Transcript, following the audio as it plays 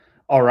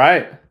All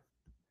right.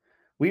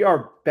 We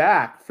are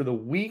back for the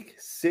Week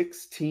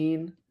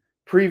 16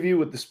 preview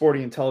with the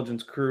Sporting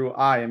Intelligence crew.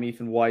 I am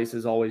Ethan Weiss,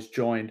 as always,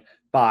 joined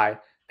by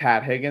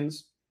Pat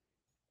Higgins.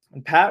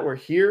 And Pat, we're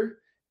here.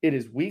 It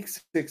is Week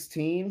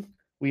 16.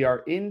 We are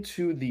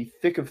into the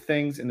thick of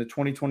things in the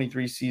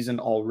 2023 season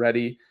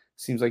already.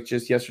 Seems like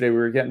just yesterday we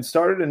were getting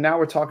started, and now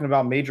we're talking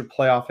about major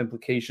playoff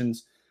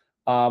implications.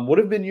 What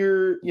have been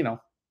your,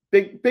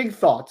 big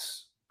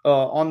thoughts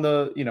on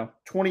the,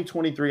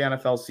 2023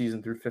 NFL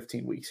season through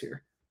 15 weeks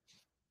here?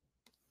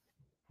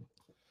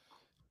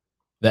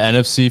 The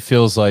NFC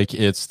feels like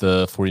it's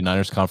the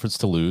 49ers conference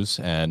to lose,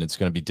 and it's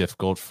going to be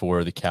difficult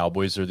for the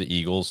Cowboys or the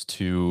Eagles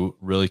to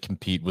really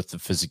compete with the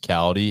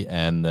physicality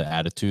and the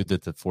attitude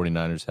that the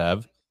 49ers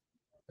have,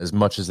 as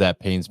much as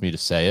that pains me to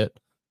say it.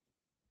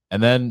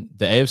 And then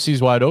the AFC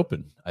is wide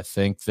open. I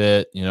think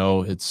that,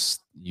 it's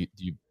you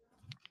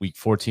week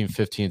 14,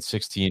 15,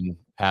 16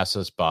 pass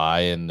us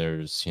by, and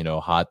there's,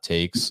 hot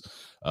takes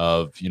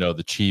of,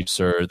 the Chiefs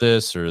are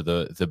this or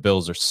the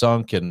Bills are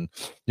sunk. And,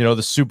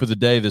 the soup of the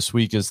day this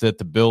week is that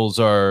the Bills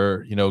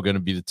are, going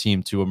to be the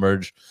team to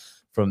emerge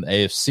from the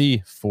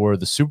AFC for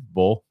the Super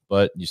Bowl,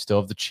 but you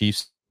still have the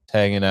Chiefs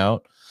hanging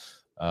out.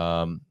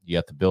 You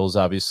got the Bills,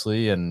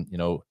 obviously, and,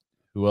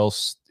 who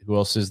else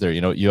is there?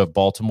 You have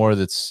Baltimore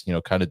that's,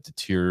 kind of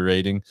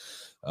deteriorating,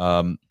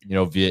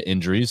 via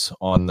injuries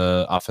on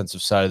the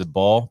offensive side of the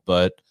ball,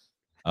 but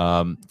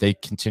they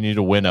continue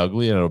to win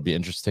ugly, and it'll be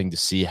interesting to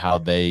see how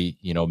they,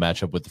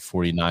 match up with the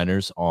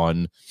 49ers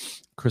on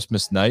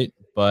Christmas night.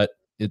 But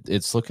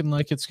it's looking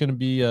like it's going to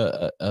be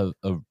a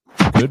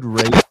good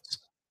race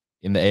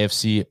in the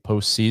AFC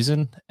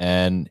postseason,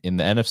 and in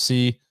the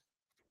NFC,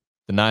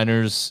 the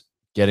Niners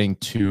getting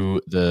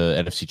to the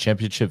NFC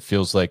Championship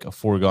feels like a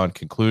foregone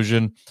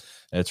conclusion.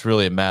 And it's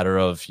really a matter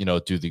of,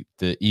 do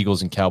the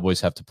Eagles and Cowboys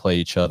have to play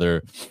each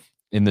other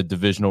in the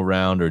divisional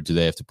round, or do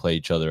they have to play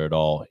each other at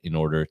all in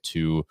order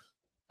to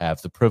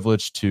have the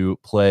privilege to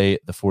play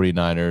the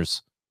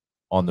 49ers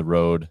on the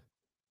road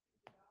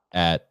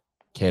at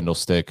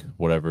Candlestick,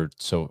 whatever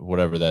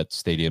that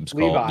stadium's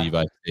called,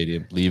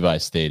 Levi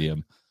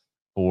Stadium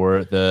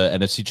for the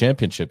NFC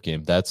Championship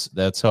game.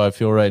 That's how I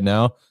feel right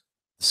now.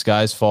 The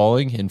sky's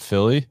falling in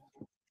Philly.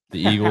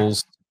 The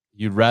Eagles,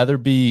 you'd rather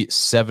be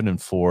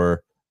 7-4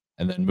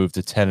 and then move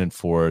to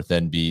 10-4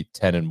 than be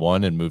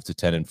 10-1 and move to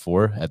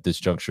 10-4 at this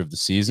juncture of the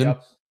season.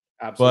 Yep,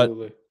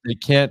 absolutely. But they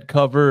can't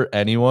cover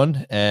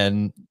anyone,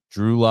 and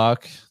Drew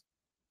Lock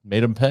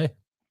made them pay.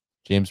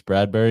 James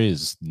Bradbury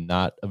is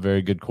not a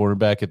very good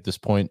quarterback at this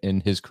point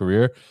in his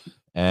career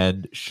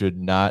and should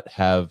not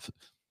have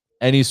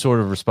any sort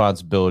of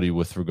responsibility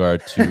with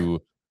regard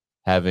to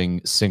having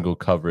single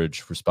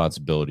coverage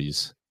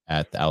responsibilities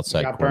at the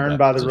outside. Got burned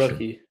by the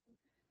rookie.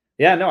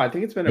 Yeah, no, I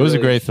think it was a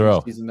great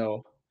throw season,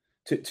 though.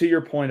 To your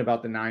point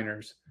about the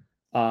Niners,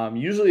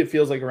 usually it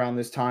feels like around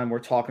this time we're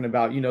talking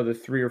about, the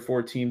 3 or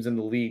 4 teams in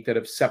the league that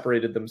have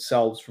separated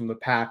themselves from the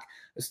pack,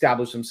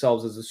 established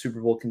themselves as the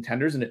Super Bowl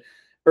contenders, and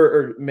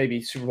or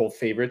maybe Super Bowl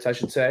favorites, I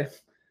should say.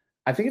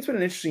 I think it's been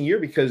an interesting year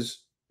because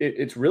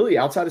it's really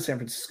outside of San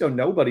Francisco,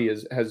 nobody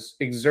has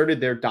exerted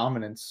their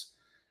dominance,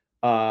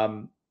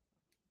 over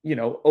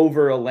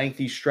a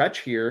lengthy stretch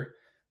here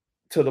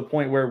to the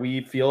point where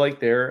we feel like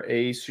they're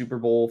a Super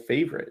Bowl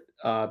favorite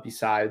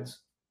besides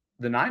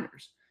the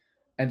Niners.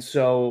 And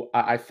so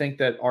I think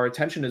that our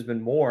attention has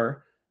been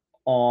more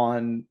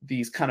on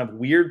these kind of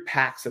weird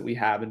packs that we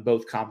have in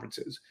both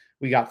conferences.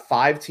 We got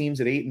 5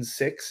 teams at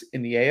 8-6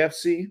 in the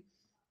AFC,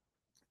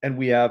 and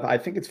we have, I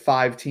think it's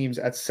 5 teams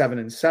at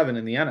 7-7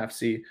 in the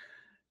NFC.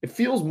 It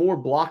feels more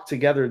blocked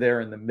together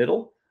there in the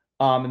middle,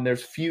 and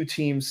there's few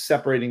teams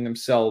separating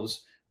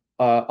themselves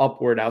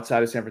upward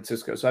outside of San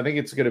Francisco. So I think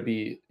it's going to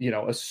be,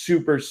 a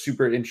super,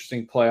 super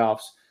interesting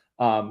playoffs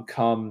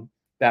come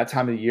that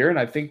time of the year. And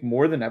I think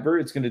more than ever,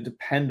 it's going to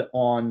depend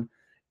on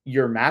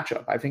your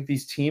matchup. I think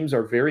these teams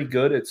are very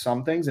good at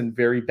some things and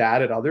very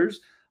bad at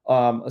others,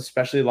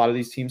 especially a lot of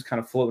these teams kind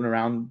of floating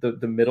around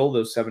the middle,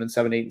 those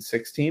 7-7,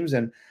 8-6 teams.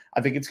 And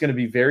I think it's going to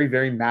be very,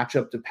 very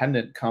matchup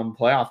dependent come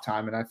playoff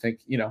time. And I think,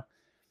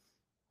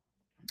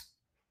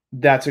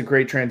 that's a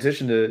great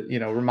transition to,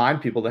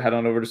 remind people to head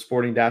on over to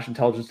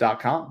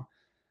sporting-intelligence.com,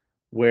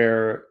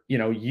 where,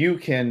 you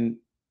can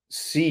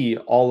see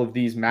all of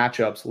these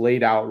matchups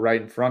laid out right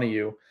in front of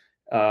you,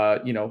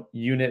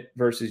 unit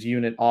versus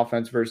unit,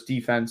 offense versus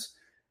defense,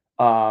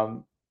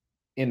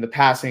 in the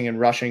passing and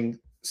rushing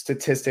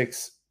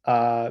statistics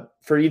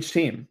for each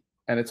team.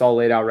 And it's all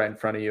laid out right in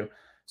front of you.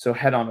 So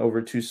head on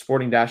over to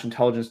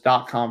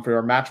sporting-intelligence.com for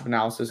our matchup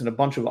analysis and a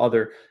bunch of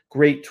other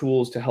great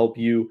tools to help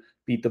you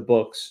beat the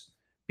books,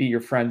 beat your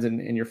friends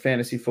in your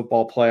fantasy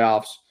football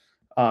playoffs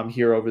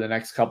here over the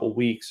next couple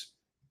weeks,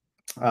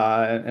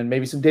 and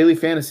maybe some daily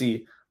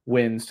fantasy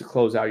wins to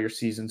close out your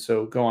season.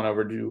 So go on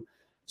over to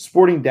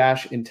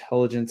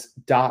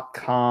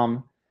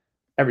sporting-intelligence.com.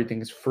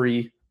 Everything is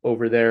free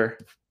over there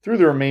through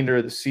the remainder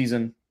of the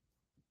season.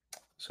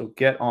 So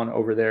get on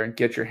over there and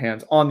get your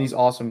hands on these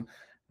awesome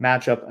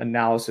matchup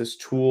analysis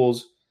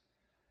tools.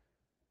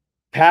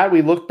 Pat,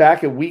 we look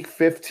back at week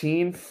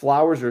 15,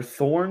 flowers or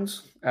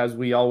thorns, as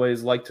we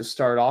always like to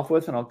start off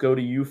with. And I'll go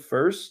to you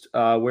first.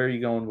 Where are you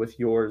going with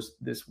yours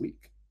this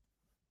week?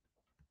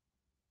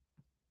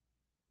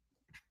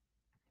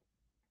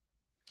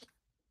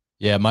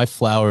 Yeah, my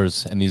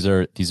flowers, and these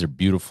are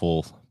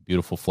beautiful,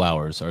 beautiful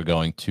flowers, are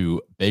going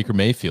to Baker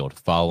Mayfield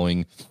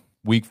following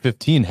week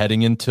 15,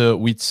 heading into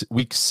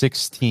week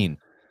 16.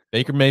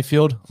 Baker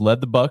Mayfield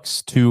led the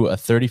Bucks to a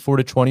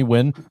 34-20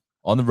 win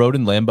on the road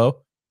in Lambeau,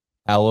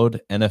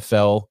 hallowed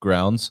NFL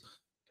grounds.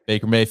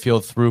 Baker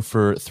Mayfield threw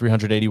for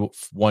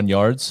 381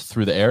 yards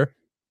through the air,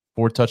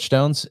 4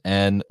 touchdowns,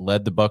 and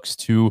led the Bucks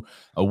to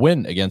a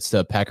win against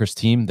a Packers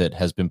team that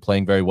has been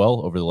playing very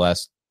well over the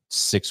last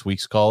 6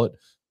 weeks, call it.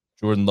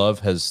 Jordan Love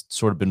has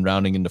sort of been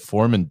rounding into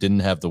form and didn't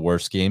have the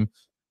worst game.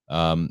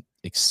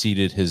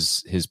 Exceeded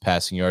his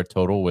passing yard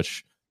total,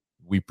 which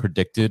we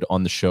predicted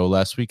on the show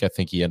last week. I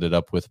think he ended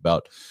up with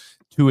about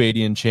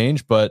 280 and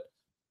change. But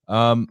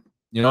I'm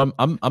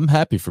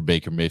happy for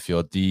Baker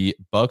Mayfield. The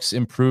Bucks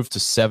improved to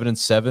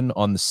 7-7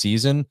 on the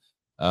season.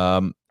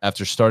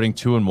 After starting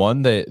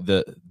 2-1,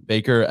 the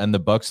Baker and the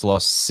Bucks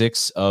lost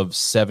 6 of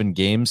 7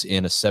 games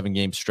in a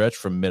 7-game stretch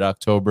from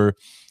mid-October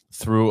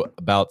through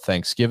about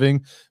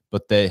Thanksgiving.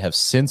 But they have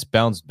since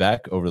bounced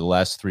back over the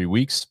last 3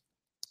 weeks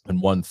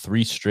and won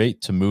 3 straight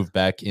to move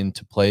back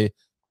into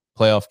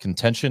playoff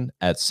contention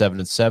at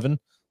 7-7.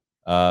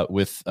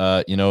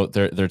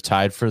 They're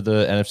tied for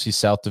the NFC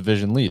South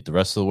division lead. The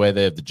rest of the way,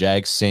 they have the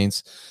Jags,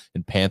 Saints,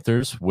 and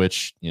Panthers,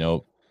 which,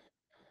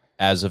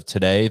 as of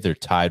today, they're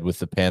tied with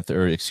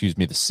the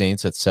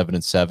Saints at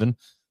 7-7.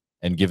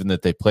 And given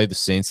that they play the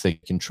Saints, they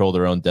control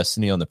their own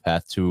destiny on the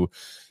path to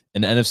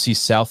an NFC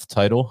South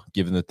title,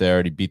 given that they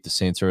already beat the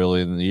Saints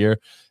earlier in the year.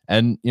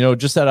 And,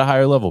 just at a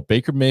higher level,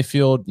 Baker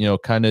Mayfield,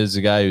 kind of is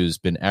a guy who's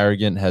been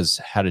arrogant, has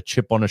had a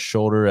chip on his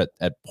shoulder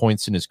at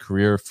points in his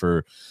career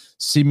for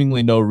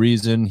seemingly no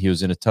reason. He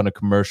was in a ton of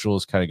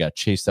commercials, kind of got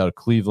chased out of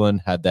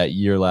Cleveland, had that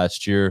year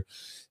last year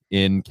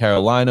in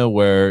Carolina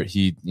where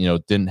he,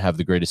 didn't have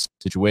the greatest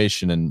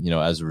situation and,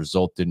 as a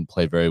result, didn't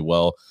play very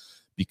well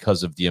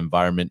because of the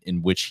environment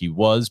in which he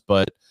was.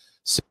 But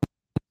similar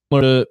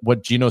to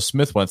what Geno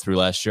Smith went through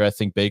last year, I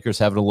think Baker's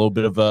having a little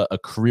bit of a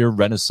career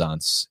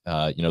renaissance,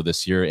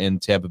 this year in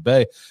Tampa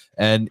Bay.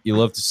 And you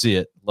love to see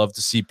it. Love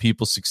to see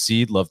people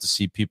succeed. Love to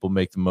see people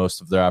make the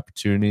most of their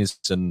opportunities.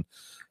 And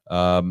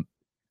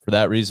for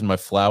that reason, my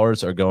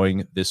flowers are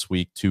going this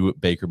week to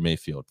Baker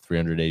Mayfield,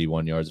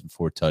 381 yards and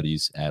 4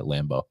 tutties at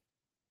Lambeau.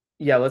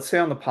 Yeah, let's stay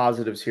on the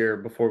positives here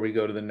before we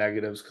go to the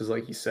negatives, because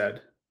like you said,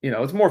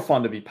 it's more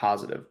fun to be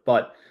positive.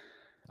 But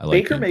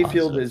Baker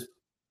Mayfield is,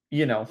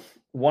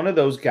 one of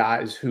those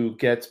guys who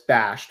gets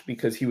bashed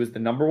because he was the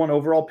number 1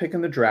 overall pick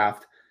in the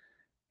draft.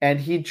 And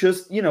he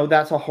just,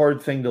 that's a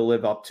hard thing to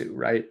live up to,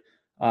 right?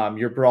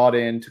 You're brought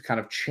in to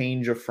kind of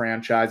change a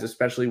franchise,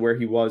 especially where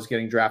he was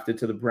getting drafted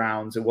to the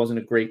Browns. It wasn't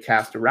a great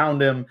cast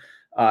around him,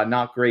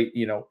 not great,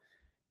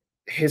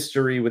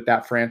 history with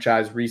that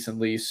franchise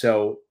recently.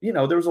 So,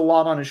 there was a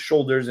lot on his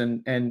shoulders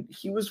and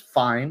he was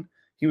fine.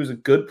 He was a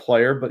good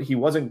player, but he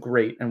wasn't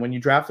great. And when you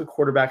draft a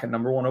quarterback at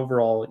number 1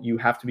 overall, you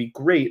have to be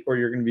great or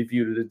you're going to be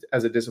viewed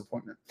as a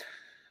disappointment.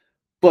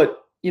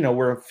 But,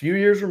 we're a few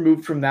years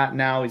removed from that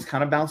now. He's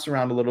kind of bounced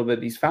around a little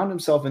bit. He's found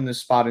himself in this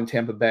spot in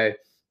Tampa Bay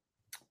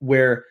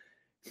where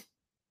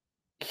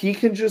he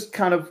can just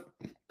kind of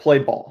play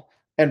ball.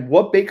 And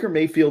what Baker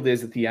Mayfield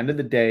is at the end of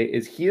the day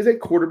is he is a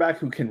quarterback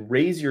who can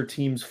raise your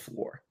team's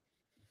floor.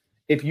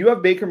 If you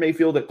have Baker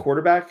Mayfield at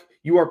quarterback,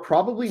 you are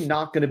probably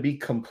not going to be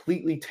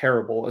completely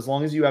terrible as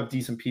long as you have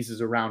decent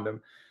pieces around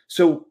him.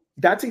 So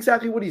that's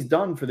exactly what he's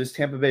done for this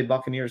Tampa Bay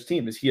Buccaneers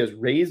team is he has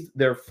raised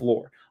their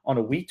floor on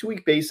a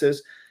week-to-week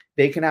basis.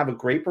 They can have a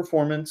great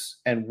performance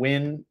and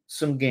win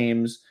some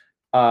games.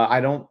 I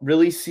don't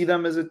really see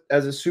them as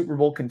a Super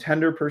Bowl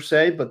contender per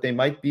se, but they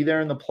might be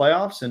there in the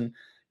playoffs. And,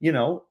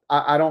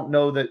 I don't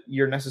know that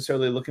you're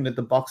necessarily looking at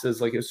the Bucs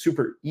as like a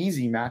super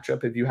easy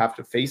matchup if you have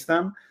to face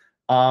them.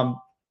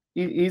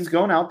 He's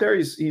going out there.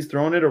 He's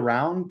throwing it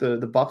around. The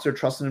Bucs are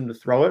trusting him to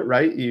throw it,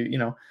 right?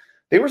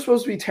 They were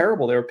supposed to be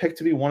terrible. They were picked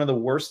to be one of the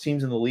worst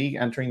teams in the league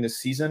entering this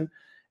season.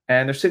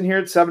 And they're sitting here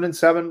at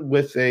 7-7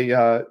 with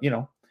a,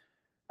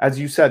 as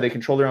you said, they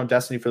control their own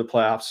destiny for the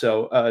playoffs.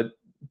 So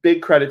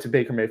big credit to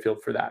Baker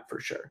Mayfield for that, for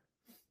sure.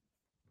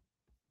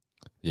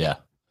 Yeah.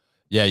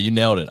 Yeah, you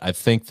nailed it. I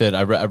think that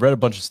I read a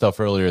bunch of stuff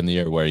earlier in the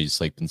year where he's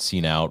like been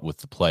seen out with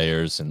the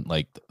players and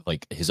like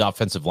his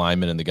offensive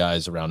linemen and the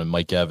guys around him,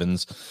 Mike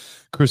Evans,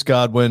 Chris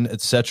Godwin,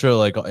 etc.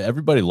 Like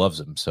everybody loves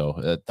him.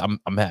 So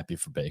I'm happy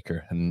for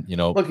Baker. And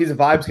look, he's a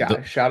vibes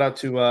guy. Shout out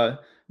to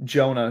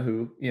Jonah,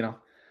 who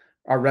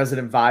our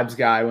resident vibes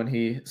guy when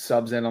he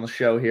subs in on the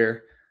show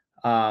here.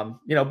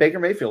 Baker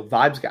Mayfield,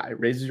 vibes guy,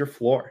 raises your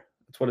floor.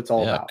 That's what it's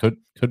all about.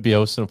 Could be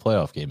hosting a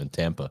playoff game in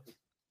Tampa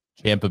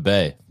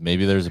Bay.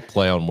 Maybe there's a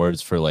play on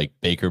words for like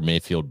Baker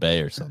Mayfield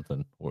Bay or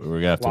something. We're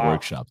gonna have to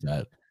workshop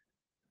that.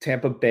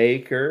 Tampa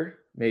Baker,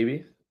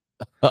 maybe.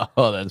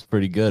 Oh, that's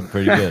pretty good.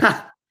 Pretty good.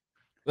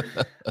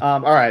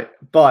 All right,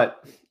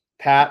 but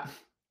Pat,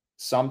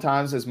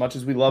 sometimes, as much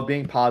as we love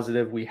being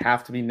positive, we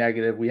have to be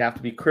negative. We have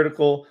to be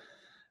critical.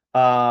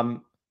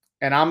 And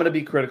I'm going to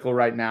be critical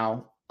right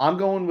now. I'm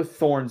going with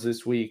Thorns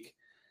this week.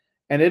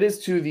 And it is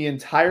to the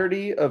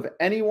entirety of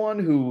anyone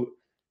who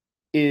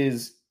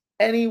is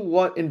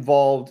anywhat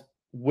involved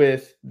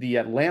with the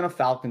Atlanta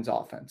Falcons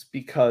offense,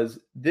 because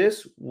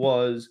this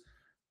was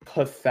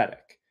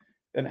pathetic.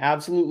 An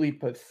absolutely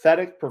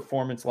pathetic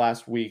performance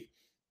last week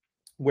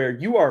where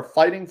you are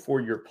fighting for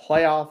your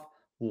playoff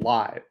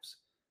lives.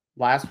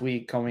 Last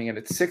week, coming in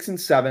at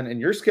 6-7, and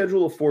your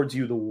schedule affords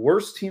you the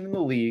worst team in the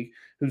league,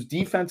 whose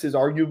defense is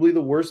arguably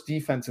the worst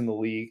defense in the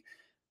league,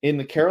 in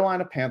the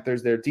Carolina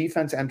Panthers. Their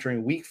defense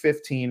entering week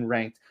 15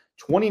 ranked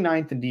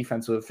 29th in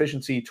defensive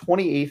efficiency,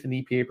 28th in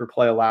EPA per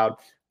play allowed,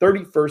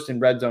 31st in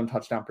red zone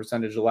touchdown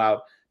percentage allowed.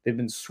 They've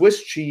been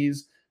Swiss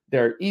cheese.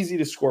 They're easy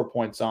to score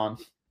points on.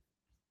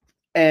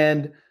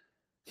 And,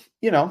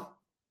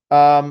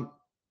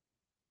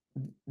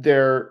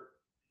 they're,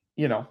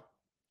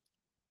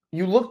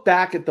 you look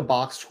back at the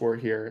box score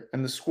here,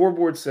 and the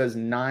scoreboard says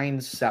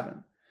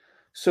 9-7.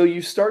 So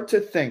you start to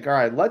think, all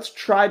right, let's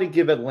try to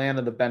give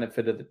Atlanta the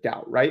benefit of the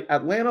doubt, right?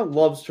 Atlanta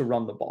loves to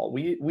run the ball.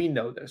 We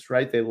know this,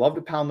 right? They love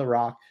to pound the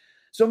rock.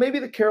 So maybe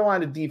the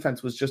Carolina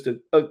defense was just a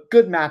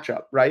good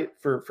matchup, right?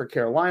 For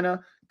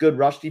Carolina, good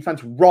rush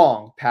defense.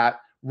 Wrong, Pat.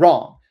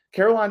 Wrong.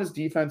 Carolina's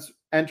defense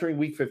entering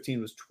week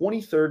 15 was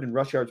 23rd in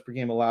rush yards per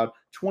game allowed,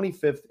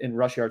 25th in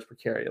rush yards per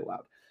carry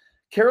allowed.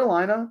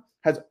 Carolina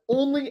has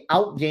only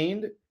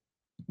outgained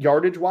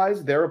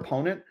yardage-wise their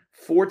opponent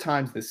 4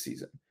 times this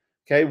season.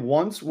 Okay,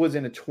 once was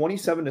in a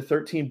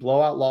 27-13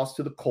 blowout loss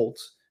to the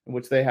Colts, in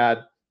which they had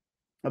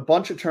a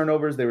bunch of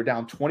turnovers. They were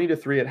down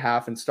 20-3 at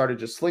half and started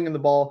just slinging the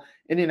ball.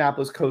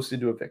 Indianapolis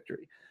coasted to a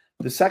victory.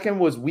 The second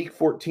was week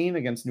 14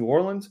 against New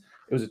Orleans.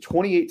 It was a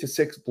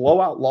 28-6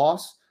 blowout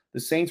loss. The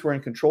Saints were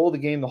in control of the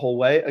game the whole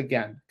way.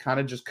 Again, kind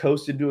of just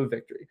coasted to a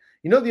victory.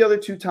 You know the other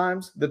 2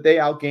 times that they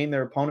outgained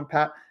their opponent,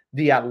 Pat?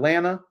 The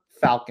Atlanta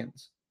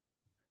Falcons.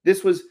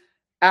 This was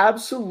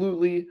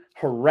absolutely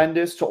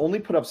horrendous to only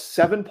put up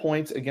 7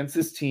 points against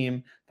this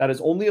team that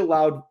has only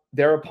held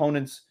their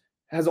opponents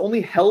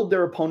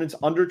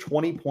under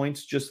 20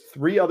 points just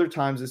 3 other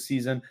times this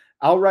season.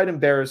 Outright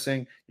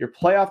embarrassing. Your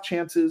playoff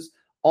chances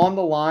on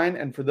the line,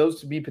 and for those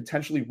to be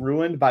potentially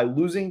ruined by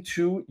losing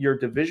to your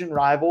division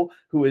rival,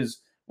 who is,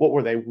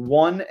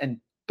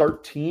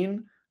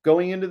 1-13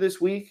 going into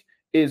this week,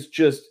 is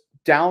just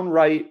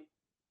downright,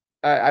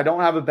 I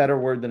don't have a better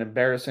word than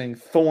embarrassing.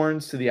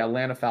 Thorns to the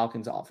Atlanta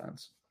Falcons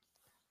offense.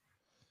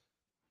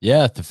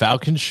 Yeah, the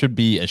Falcons should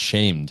be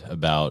ashamed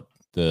about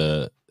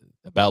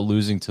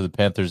losing to the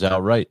Panthers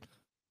outright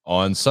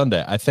on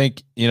Sunday. I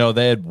think,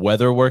 they had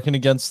weather working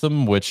against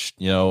them, which,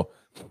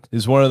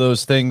 is one of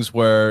those things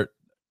where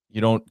you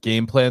don't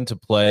game plan to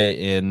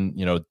play in,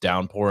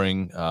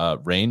 downpouring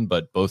rain,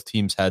 but both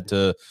teams had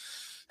to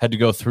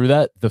go through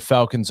that. The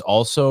Falcons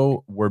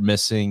also were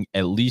missing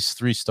at least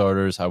 3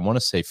 starters. I want to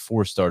say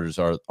 4 starters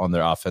are on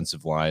their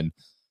offensive line.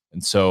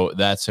 And so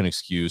that's an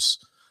excuse.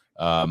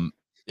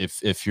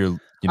 If you're,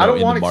 in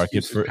the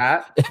market for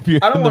Pat. If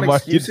you're in the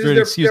market for an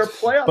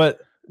excuse,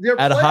 but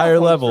at a higher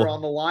level are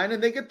on the line,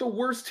 and they get the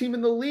worst team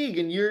in the league,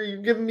 and you're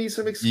giving me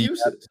some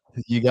excuses.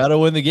 You got to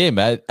win the game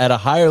at a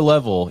higher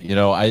level.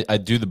 I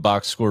do the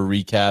box score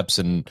recaps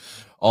and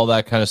all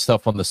that kind of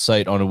stuff on the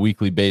site on a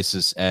weekly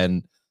basis,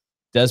 and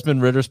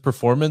Desmond Ridder's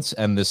performance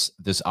and this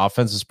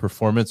offense's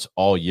performance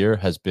all year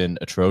has been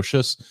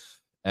atrocious.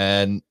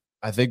 And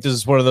I think this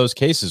is one of those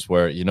cases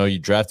where, you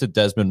drafted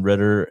Desmond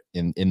Ridder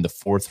in the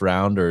 4th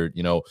round, or,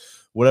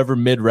 whatever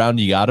mid round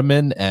you got him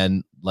in.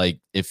 And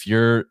if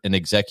you're an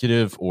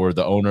executive or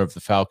the owner of the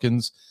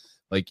Falcons,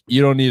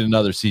 you don't need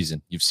another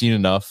season. You've seen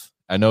enough.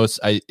 I know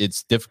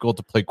it's difficult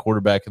to play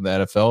quarterback in the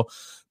NFL,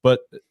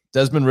 but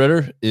Desmond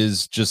Ridder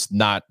is just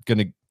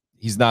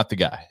he's not the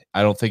guy.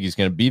 I don't think he's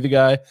going to be the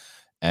guy.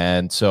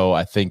 And so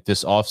I think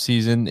this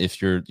offseason,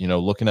 if you're,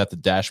 looking at the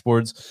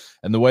dashboards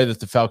and the way that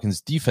the Falcons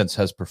defense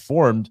has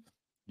performed,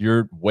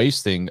 you're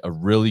wasting a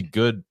really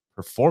good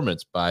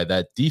performance by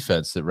that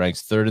defense that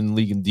ranks 3rd in the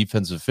league in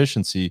defensive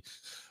efficiency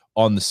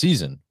on the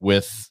season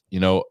with,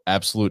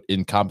 absolute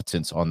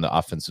incompetence on the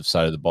offensive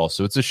side of the ball.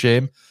 So it's a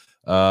shame.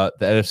 The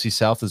NFC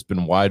South has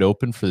been wide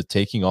open for the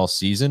taking all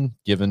season,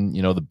 given,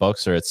 the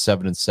Bucs are at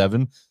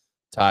 7-7,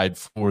 tied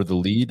for the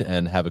lead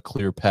and have a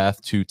clear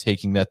path to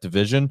taking that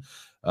division.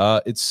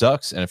 It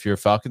sucks. And if you're a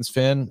Falcons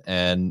fan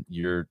and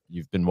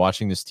you've been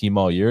watching this team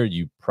all year,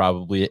 you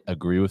probably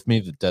agree with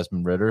me that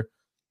Desmond Ridder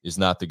is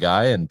not the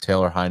guy, and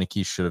Taylor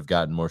Heineke should have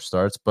gotten more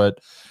starts, but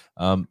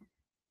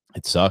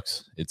it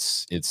sucks.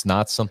 It's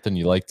not something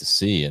you like to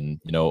see. And,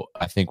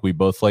 I think we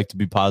both like to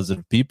be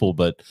positive people,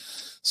 but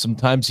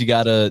sometimes you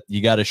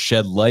gotta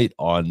shed light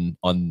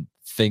on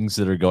things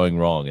that are going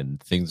wrong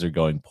and things are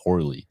going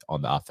poorly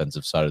on the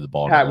offensive side of the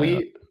ball. Pat,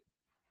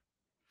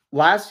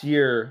 last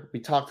year, we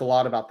talked a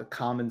lot about the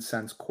common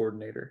sense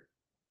coordinator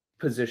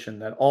position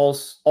that all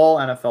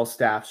NFL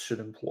staffs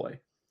should employ.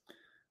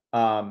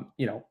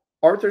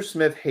 Arthur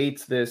Smith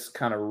hates this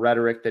kind of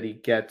rhetoric that he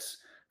gets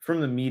from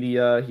the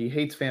media. He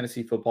hates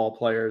fantasy football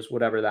players,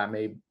 whatever that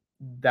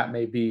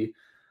may be.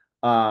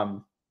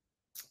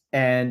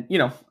 And,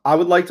 I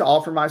would like to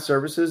offer my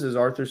services as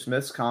Arthur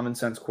Smith's common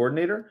sense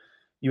coordinator.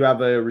 You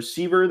have a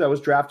receiver that was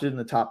drafted in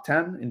the top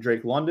 10 in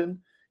Drake London.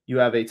 You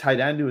have a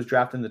tight end who was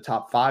drafted in the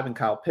top 5 in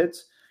Kyle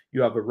Pitts.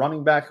 You have a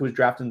running back who was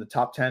drafted in the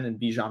top 10 in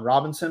Bijan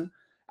Robinson.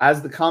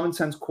 As the common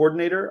sense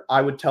coordinator,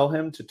 I would tell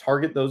him to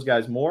target those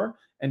guys more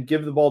and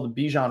give the ball to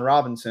Bijan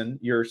Robinson,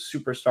 your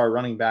superstar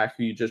running back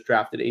who you just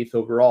drafted 8th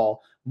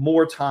overall,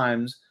 more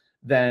times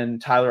than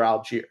Tyler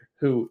Algier,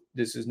 who,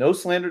 this is no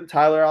slander to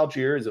Tyler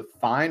Algier, is a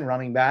fine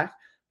running back,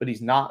 but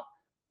he's not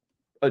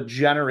a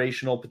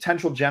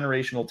potential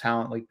generational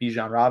talent like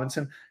Bijan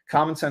Robinson.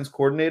 Common sense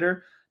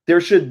coordinator,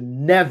 there should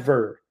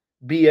never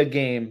be a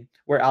game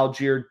where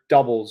Algier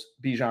doubles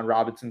Bijan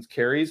Robinson's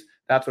carries.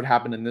 That's what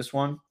happened in this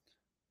one.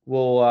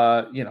 We'll,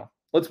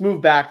 let's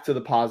move back to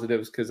the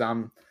positives because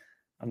I'm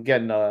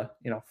getting,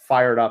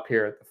 fired up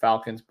here at the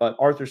Falcons. But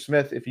Arthur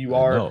Smith, if you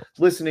are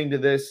listening to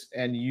this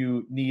and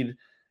you need,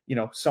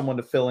 someone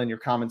to fill in your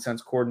common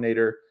sense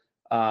coordinator,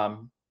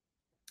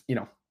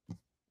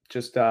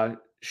 just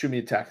shoot me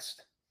a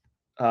text.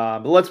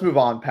 But let's move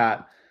on,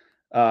 Pat,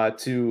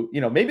 to,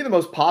 maybe the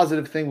most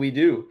positive thing we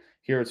do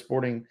here at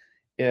Sporting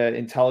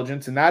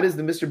Intelligence, and that is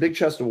the Mr. Big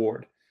Chest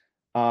Award.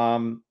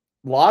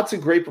 Lots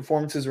of great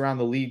performances around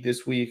the league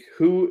this week.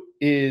 Who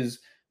is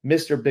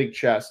Mr. Big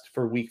Chest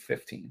for week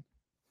 15?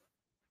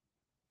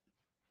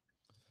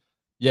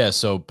 Yeah,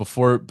 so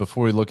before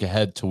we look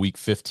ahead to week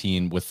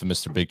 15 with the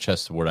Mr. Big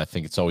Chest Award, I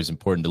think it's always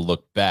important to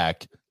look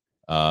back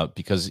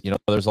because,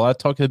 there's a lot of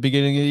talk at the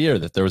beginning of the year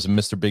that there was a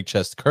Mr. Big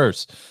Chest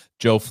curse.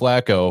 Joe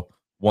Flacco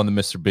won the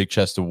Mr. Big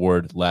Chest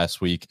Award last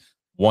week,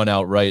 won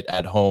outright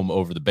at home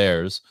over the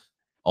Bears,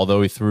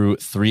 although he threw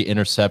 3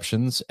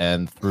 interceptions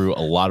and threw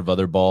a lot of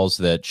other balls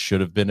that should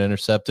have been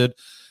intercepted.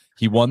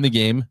 He won the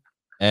game,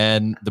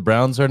 and the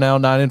Browns are now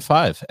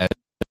 9-5. And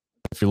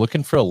if you're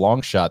looking for a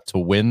long shot to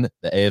win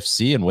the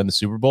AFC and win the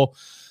Super Bowl,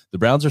 the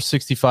Browns are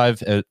 65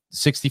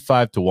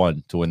 to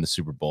 1 to win the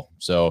Super Bowl.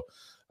 So,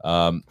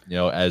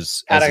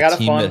 as Pat, a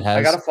team that has,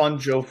 I got a fun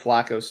Joe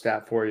Flacco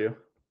stat for you.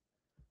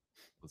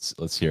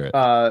 Let's hear it.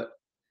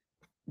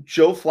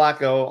 Joe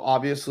Flacco,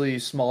 obviously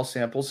small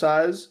sample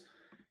size.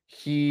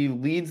 He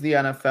leads the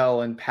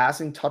NFL in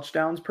passing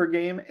touchdowns per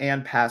game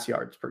and pass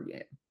yards per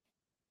game.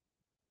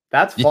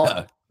 That's fun.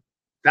 Yeah.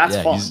 That's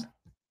fun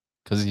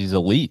because he's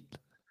elite.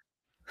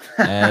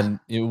 And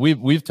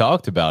we've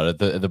talked about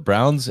it. The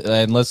Browns,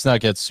 and let's not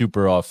get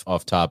super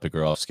off topic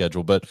or off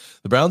schedule, but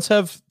the Browns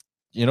have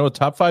a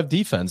top 5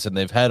 defense, and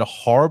they've had a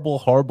horrible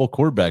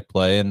quarterback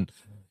play. And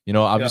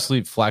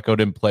obviously Flacco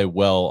didn't play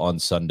well on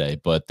Sunday,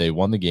 but they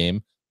won the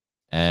game,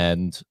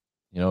 and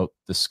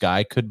the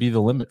sky could be the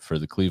limit for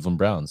the Cleveland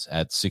Browns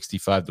at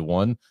 65 to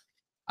 1.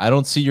 I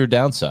don't see your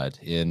downside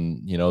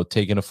in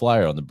taking a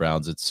flyer on the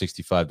Browns at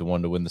 65 to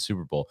 1 to win the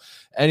Super Bowl.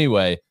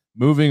 Anyway,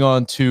 moving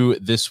on to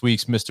this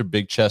week's Mr.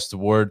 Big Chest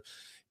Award.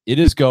 It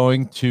is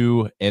going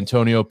to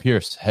Antonio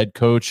Pierce, head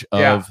coach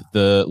of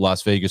the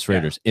Las Vegas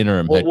Raiders,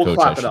 interim head coach,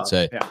 I should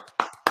say. Yeah.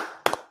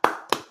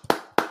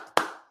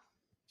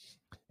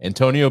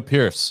 Antonio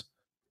Pierce,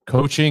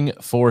 coaching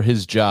for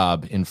his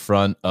job in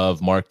front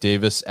of Mark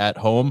Davis at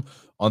home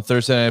on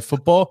Thursday Night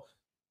Football,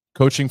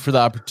 coaching for the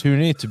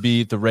opportunity to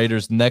be the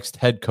Raiders' next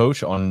head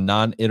coach on a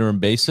non-interim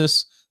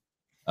basis.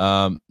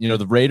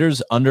 The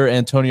Raiders under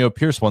Antonio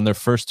Pierce won their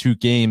first 2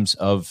 games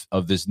of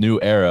this new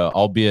era,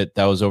 albeit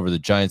that was over the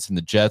Giants and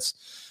the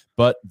Jets.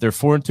 But they're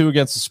 4-2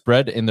 against the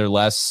spread in their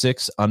last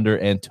 6 under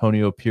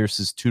Antonio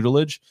Pierce's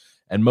tutelage,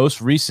 and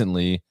most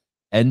recently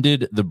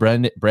ended the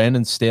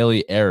Brandon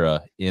Staley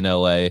era in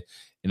LA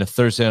in a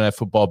Thursday Night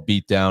Football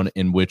beatdown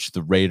in which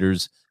the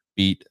Raiders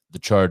beat the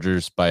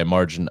Chargers by a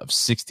margin of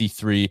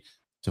 63-14.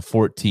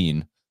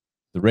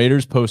 The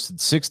Raiders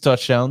posted 6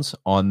 touchdowns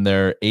on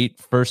their 8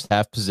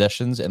 first-half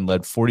possessions and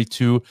led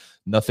 42-0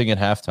 at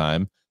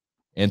halftime.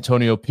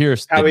 Antonio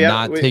Pierce did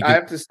not take it. I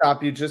have to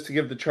stop you just to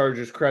give the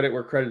Chargers credit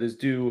where credit is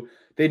due.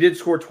 They did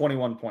score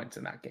 21 points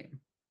in that game.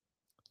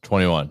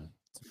 21.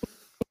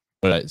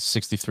 But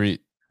 63,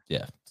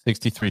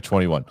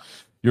 63-21.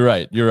 You're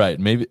right.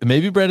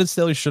 Maybe Brandon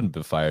Staley shouldn't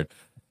be fired.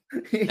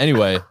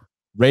 Anyway,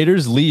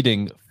 Raiders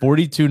leading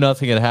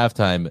 42-0 at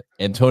halftime.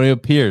 Antonio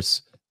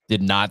Pierce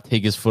did not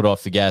take his foot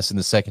off the gas in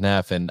the second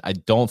half, and I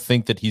don't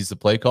think that he's the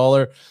play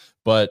caller,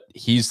 but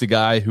he's the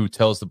guy who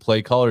tells the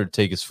play caller to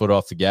take his foot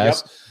off the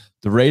gas. Yep.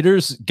 The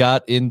Raiders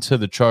got into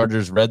the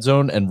Chargers' red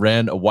zone and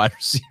ran a wide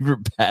receiver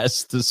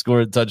pass to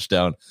score a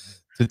touchdown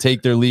to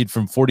take their lead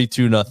from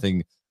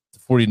 42-0 to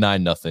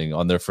 49-0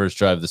 on their first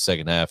drive of the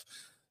second half.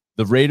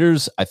 The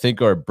Raiders, I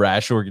think, are a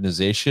brash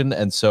organization,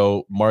 and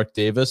so Mark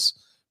Davis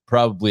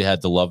probably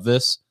had to love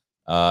this,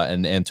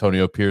 and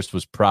Antonio Pierce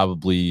was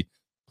probably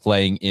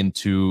playing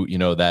into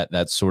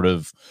that sort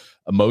of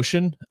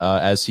emotion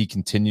as he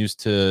continues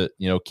to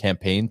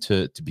campaign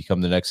to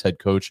become the next head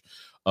coach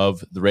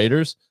of the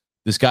Raiders.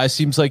 This guy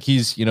seems like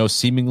he's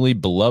seemingly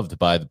beloved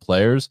by the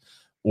players,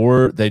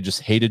 or they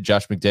just hated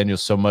Josh McDaniels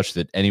so much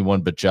that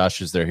anyone but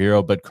Josh is their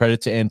hero. But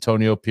credit to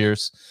Antonio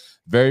Pierce.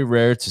 Very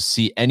rare to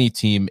see any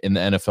team in the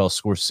NFL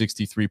score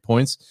 63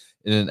 points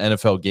in an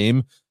NFL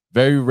game.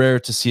 Very rare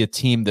to see a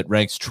team that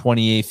ranks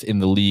 28th in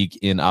the league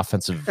in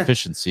offensive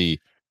efficiency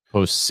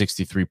post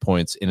 63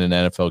 points in an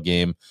NFL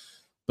game.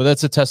 But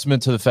that's a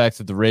testament to the fact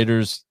that the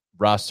Raiders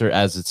roster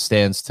as it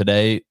stands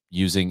today,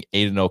 using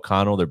Aiden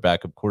O'Connell, their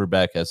backup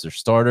quarterback, as their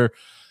starter,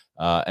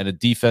 and a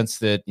defense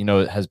that,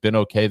 has been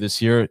okay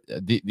this year.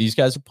 These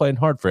guys are playing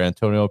hard for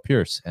Antonio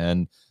Pierce.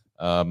 And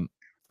for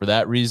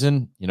that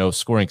reason,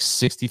 scoring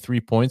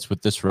 63 points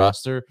with this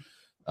roster,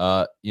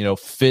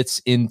 fits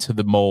into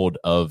the mold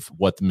of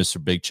what the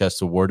Mr. Big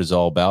Chest Award is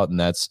all about, and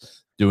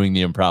that's doing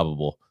the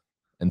improbable.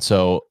 And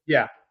so,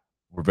 yeah,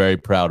 we're very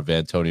proud of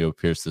Antonio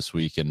Pierce this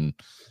week, and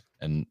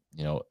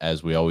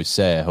as we always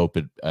say, I hope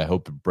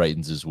it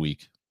brightens his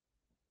week.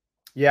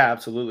 Yeah,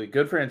 absolutely.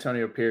 Good for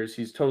Antonio Pierce.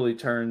 He's totally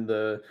turned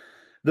the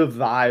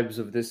vibes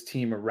of this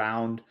team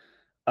around.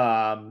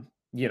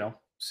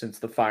 Since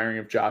the firing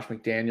of Josh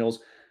McDaniels,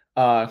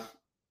 and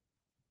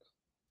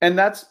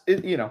that's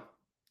it.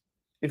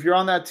 If you're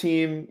on that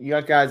team, you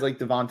got guys like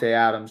Devontae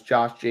Adams,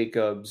 Josh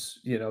Jacobs,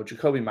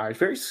 Jacoby Myers,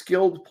 very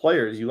skilled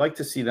players. You like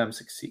to see them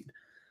succeed.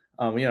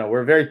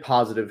 We're a very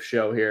positive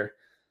show here.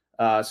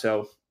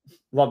 So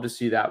love to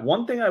see that.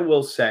 One thing I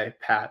will say,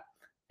 Pat,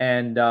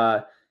 and,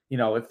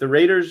 if the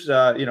Raiders,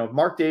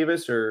 Mark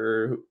Davis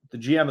or the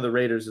GM of the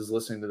Raiders is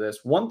listening to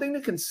this, one thing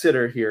to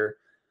consider here,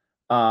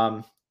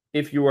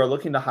 if you are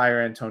looking to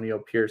hire Antonio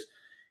Pierce,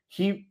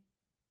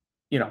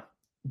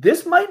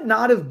 this might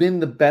not have been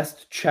the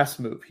best chess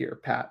move here,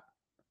 Pat,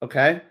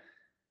 okay?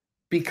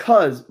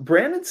 Because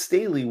Brandon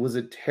Staley was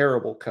a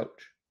terrible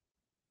coach.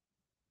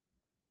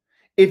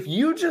 If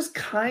you just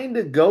kind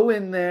of go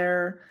in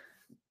there,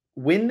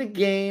 win the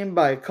game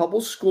by a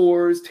couple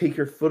scores, take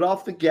your foot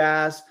off the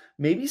gas,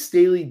 maybe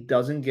Staley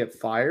doesn't get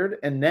fired,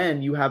 and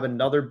then you have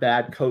another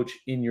bad coach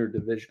in your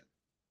division.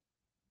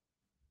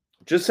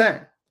 Just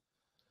saying.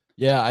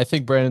 Yeah, I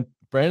think Brandon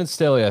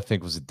Staley, I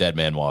think, was a dead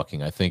man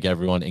walking. I think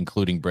everyone,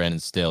 including Brandon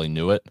Staley,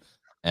 knew it.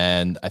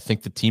 And I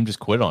think the team just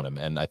quit on him.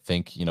 And I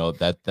think,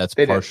 that's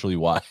partially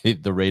why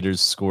the Raiders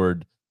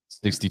scored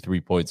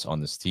 63 points on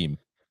this team.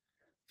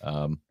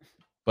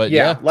 But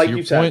yeah, like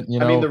you said,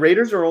 the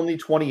Raiders are only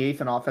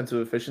 28th in offensive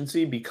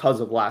efficiency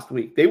because of last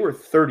week. They were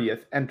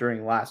 30th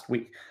entering last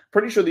week.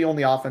 Pretty sure the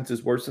only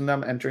offenses worse than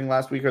them entering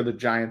last week are the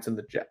Giants and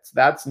the Jets.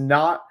 That's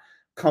not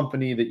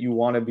company that you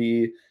want to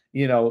be,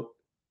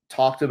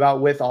 talked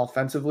about with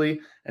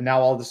offensively. And now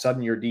all of a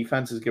sudden your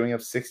defense is giving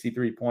up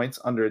 63 points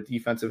under a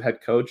defensive head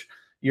coach.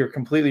 You're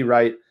completely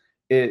right.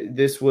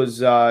 This was,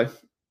 the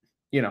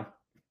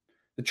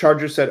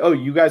Chargers said, "Oh,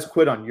 you guys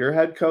quit on your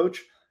head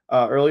coach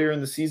earlier in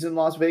the season,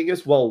 Las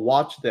Vegas. Well,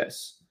 watch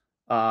this."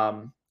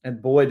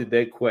 And boy, did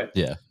they quit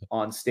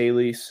on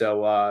Staley.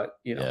 So,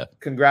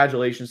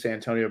 Congratulations to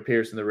Antonio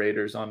Pierce and the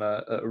Raiders on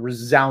a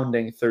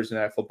resounding Thursday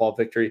Night Football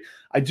victory.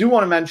 I do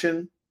want to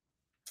mention,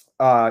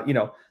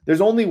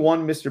 there's only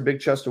one Mr. Big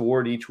Chest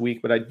Award each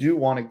week, but I do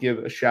want to give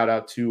a shout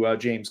out to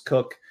James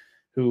Cook,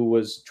 who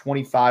was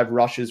 25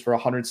 rushes for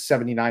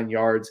 179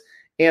 yards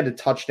and a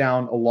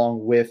touchdown,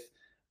 along with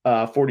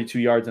 42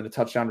 yards and a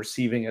touchdown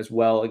receiving as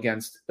well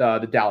against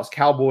the Dallas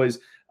Cowboys.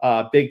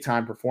 Big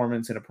time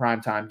performance in a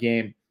primetime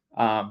game.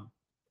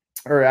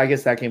 Or I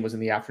guess that game was in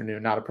the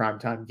afternoon, not a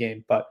primetime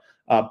game, but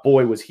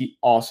boy, was he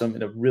awesome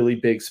in a really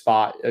big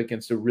spot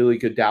against a really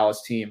good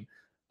Dallas team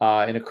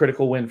in a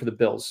critical win for the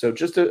Bills. So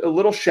just a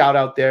little shout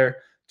out there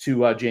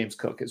to James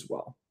Cook as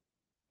well.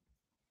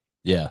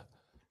 Yeah.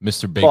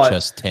 Mr. Big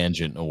Chest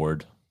Tangent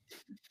Award.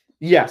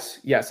 Yes,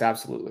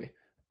 absolutely.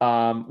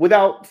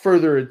 Without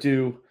further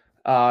ado,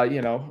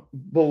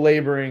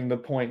 belaboring the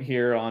point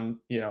here on,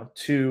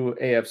 two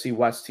AFC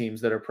West teams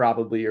that are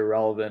probably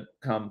irrelevant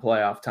come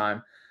playoff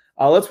time.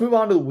 Let's move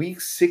on to the Week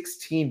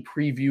 16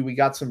 preview. We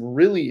got some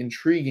really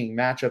intriguing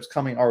matchups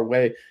coming our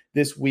way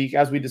this week.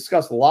 As we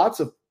discussed, lots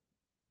of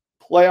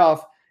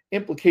playoff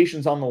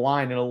implications on the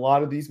line in a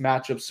lot of these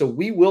matchups. So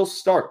we will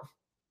start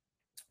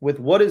with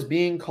what is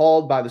being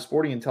called by the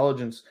Sporting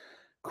Intelligence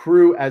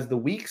crew as the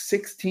Week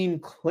 16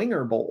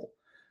 Clinger Bowl,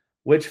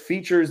 which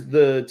features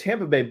the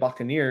Tampa Bay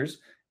Buccaneers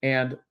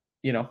and,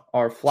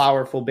 our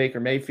flowerful Baker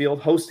Mayfield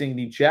hosting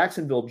the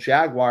Jacksonville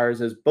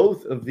Jaguars, as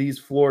both of these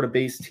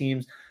Florida-based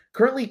teams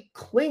currently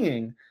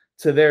clinging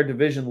to their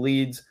division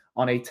leads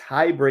on a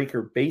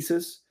tiebreaker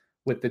basis,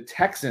 with the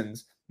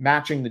Texans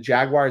matching the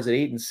Jaguars at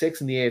 8-6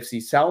 in the AFC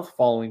South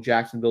following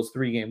Jacksonville's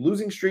 3-game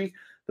losing streak.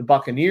 The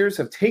Buccaneers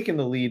have taken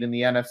the lead in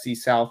the NFC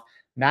South,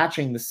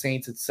 matching the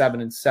Saints at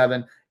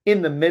 7-7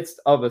 in the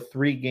midst of a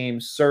 3-game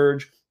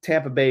surge.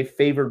 Tampa Bay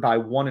favored by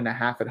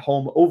 1.5 at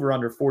home, over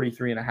under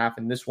 43.5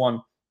 in this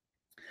one.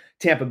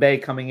 Tampa Bay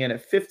coming in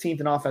at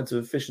 15th in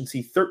offensive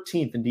efficiency,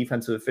 13th in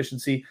defensive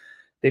efficiency.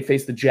 They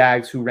face the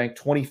Jags, who rank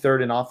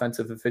 23rd in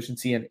offensive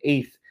efficiency and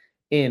 8th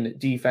in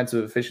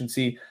defensive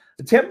efficiency.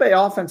 The Tampa Bay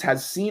offense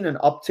has seen an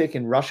uptick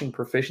in rushing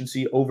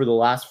proficiency over the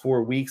last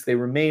 4 weeks. They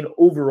remain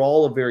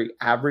overall a very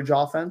average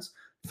offense,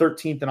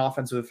 13th in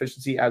offensive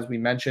efficiency, as we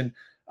mentioned.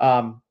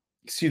 13th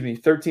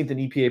in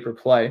EPA per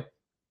play.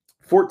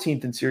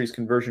 14th in series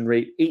conversion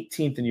rate,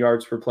 18th in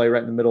yards per play,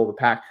 right in the middle of the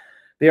pack.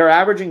 They are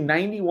averaging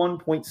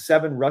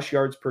 91.7 rush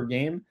yards per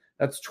game.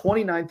 That's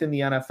 29th in the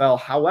NFL.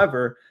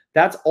 However,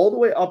 that's all the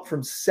way up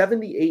from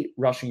 78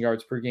 rushing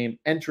yards per game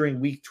entering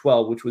week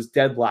 12, which was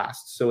dead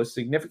last. So a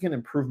significant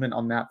improvement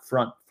on that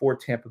front for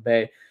Tampa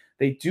Bay.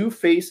 They do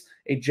face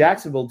a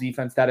Jacksonville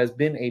defense that has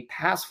been a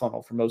pass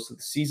funnel for most of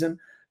the season,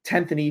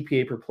 10th in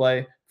EPA per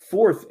play,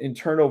 4th in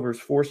turnovers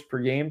forced per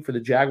game for the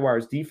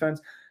Jaguars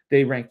defense.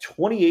 They rank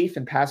 28th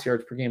in pass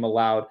yards per game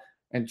allowed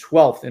and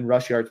 12th in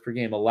rush yards per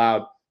game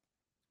allowed.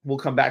 We'll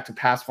come back to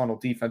pass funnel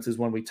defenses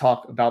when we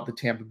talk about the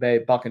Tampa Bay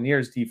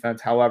Buccaneers defense.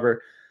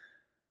 However,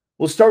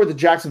 we'll start with the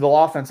Jacksonville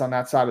offense on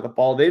that side of the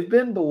ball. They've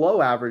been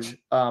below average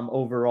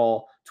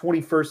overall,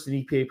 21st in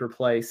EPA per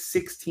play,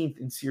 16th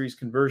in series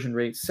conversion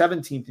rate,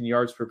 17th in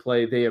yards per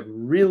play. They have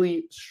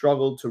really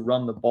struggled to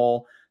run the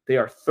ball. They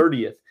are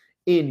 30th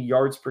in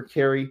yards per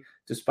carry,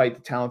 despite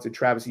the talented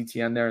Travis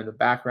Etienne there in the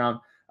background.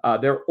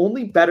 They're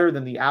only better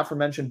than the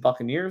aforementioned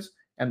Buccaneers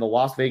and the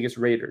Las Vegas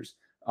Raiders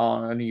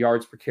on a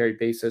yards per carry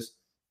basis.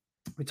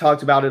 We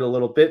talked about it a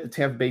little bit. The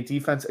Tampa Bay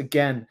defense,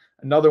 again,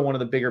 another one of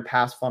the bigger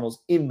pass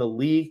funnels in the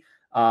league.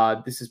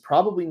 This is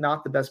probably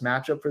not the best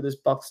matchup for this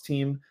Bucs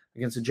team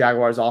against the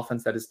Jaguars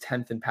offense that is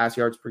 10th in pass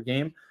yards per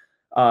game.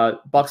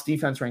 Bucs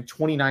defense ranked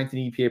 29th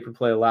in EPA per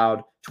play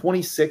allowed,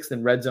 26th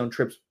in red zone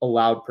trips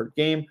allowed per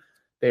game.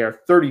 They are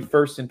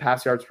 31st in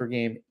pass yards per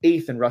game,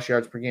 8th in rush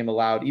yards per game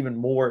allowed, even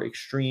more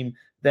extreme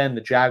than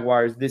the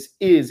Jaguars. This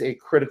is a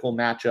critical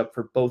matchup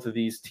for both of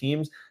these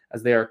teams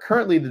as they are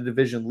currently the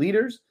division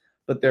leaders,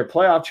 but their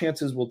playoff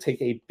chances will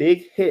take a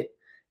big hit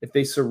if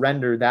they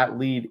surrender that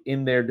lead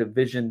in their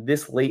division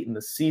this late in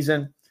the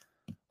season.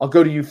 I'll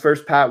go to you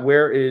first, Pat.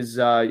 Where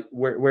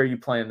are you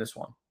playing this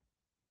one?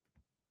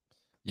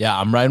 Yeah,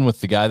 I'm riding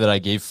with the guy that I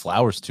gave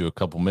flowers to a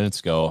couple minutes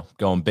ago,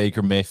 going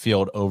Baker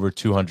Mayfield over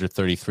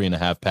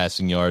 233.5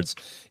 passing yards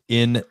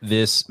in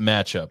this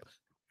matchup.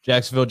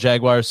 Jacksonville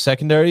Jaguars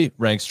secondary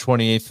ranks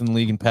 28th in the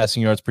league in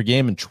passing yards per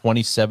game and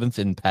 27th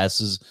in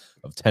passes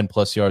of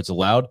 10-plus yards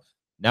allowed.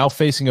 Now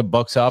facing a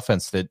Bucs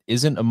offense that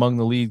isn't among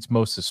the league's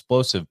most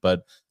explosive,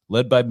 but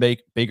led by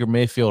Baker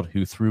Mayfield,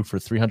 who threw for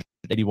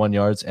 381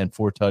 yards and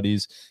 4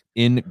 tutties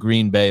in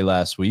Green Bay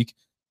last week.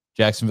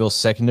 Jacksonville's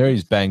secondary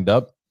is banged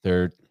up.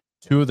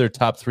 Two of their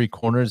top 3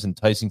 corners, in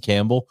Tyson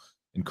Campbell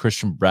and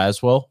Christian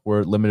Braswell,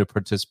 were limited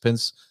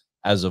participants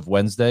as of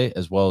Wednesday,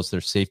 as well as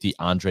their safety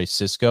Andre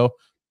Cisco,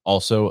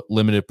 also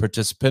limited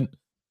participant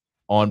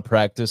in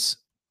practice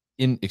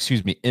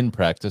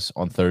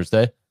on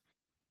Thursday.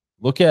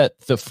 Look at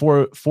the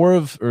four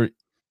of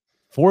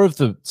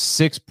the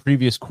 6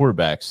 previous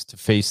quarterbacks to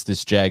face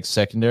this Jags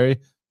secondary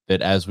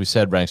that, as we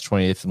said, ranks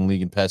 28th in the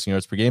league in passing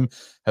yards per game,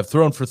 have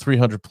thrown for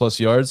 300-plus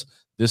yards.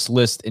 This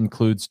list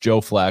includes Joe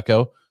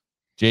Flacco,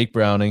 Jake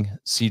Browning,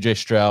 C.J.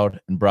 Stroud,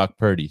 and Brock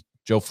Purdy.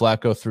 Joe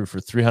Flacco threw for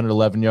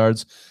 311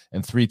 yards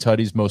and 3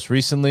 tutties most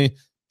recently.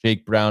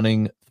 Jake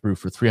Browning threw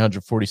for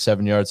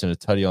 347 yards and a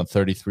tutty on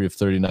 33 of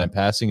 39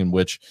 passing, in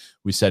which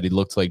we said he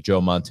looked like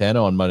Joe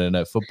Montana on Monday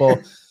Night Football.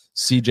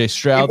 C.J.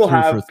 Stroud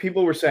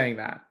people were saying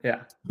that.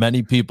 Yeah.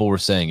 Many people were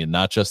saying it,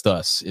 not just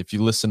us. If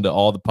you listen to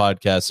all the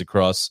podcasts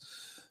across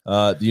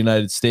the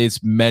United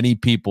States, many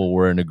people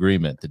were in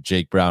agreement that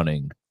Jake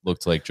Browning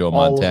looked like Joe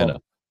Montana.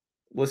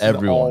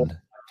 Everyone.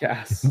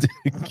 Yes.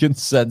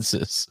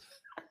 Consensus.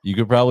 You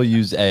could probably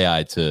use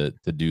AI to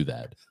do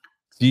that.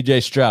 C.J.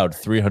 Stroud,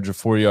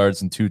 304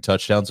 yards and 2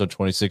 touchdowns on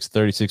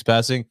 36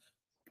 passing.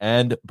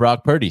 And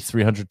Brock Purdy,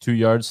 302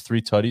 yards, 3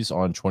 tutties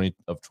on 20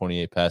 of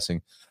 28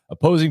 passing.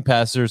 Opposing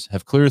passers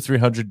have cleared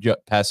 300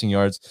 passing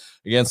yards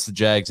against the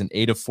Jags in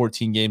 8 of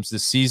 14 games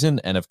this season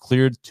and have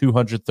cleared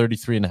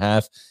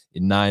 233.5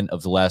 in 9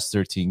 of the last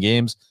 13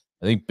 games.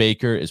 I think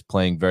Baker is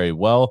playing very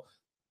well.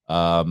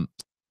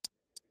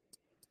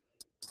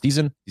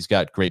 He's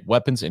got great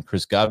weapons in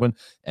Chris Godwin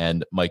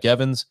and Mike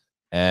Evans,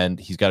 and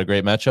he's got a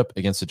great matchup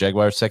against the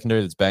Jaguars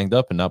secondary that's banged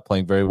up and not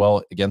playing very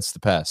well against the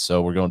pass.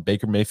 So we're going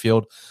Baker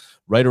Mayfield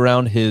right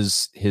around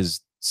his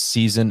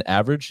season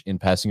average in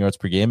passing yards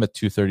per game at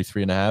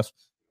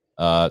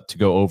 233.5 to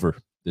go over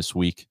this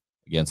week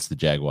against the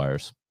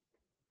Jaguars.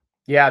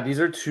 Yeah,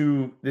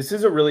 this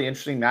is a really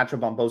interesting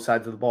matchup on both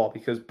sides of the ball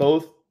because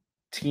both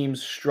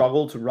teams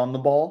struggle to run the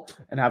ball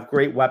and have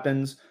great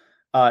weapons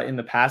in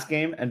the pass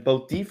game, and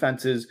both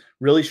defenses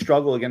really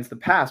struggle against the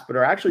pass, but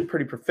are actually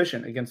pretty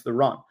proficient against the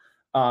run.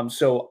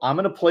 So I'm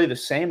going to play the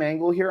same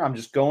angle here. I'm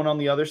just going on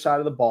the other side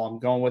of the ball. I'm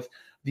going with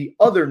the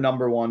other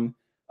number 1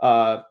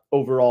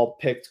 overall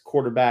picked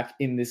quarterback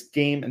in this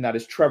game, and that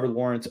is Trevor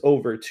Lawrence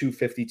over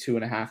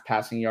 252.5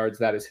 passing yards.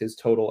 That is his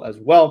total as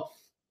well.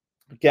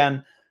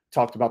 Again,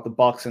 talked about the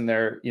Bucs and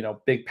their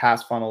big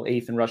pass funnel,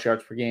 8th in rush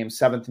yards per game,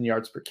 7th in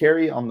yards per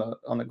carry on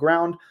the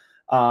ground,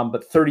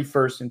 but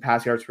 31st in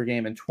pass yards per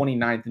game and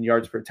 29th in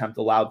yards per attempt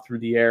allowed through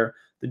the air.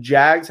 The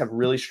Jags have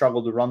really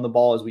struggled to run the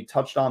ball, as we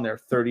touched on. They're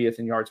 30th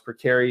in yards per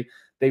carry.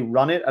 They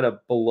run it at a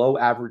below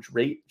average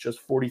rate.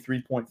 Just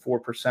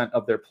 43.4%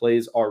 of their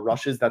plays are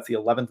rushes. That's the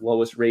 11th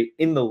lowest rate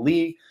in the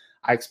league.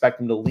 I expect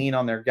them to lean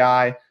on their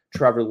guy,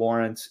 Trevor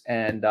Lawrence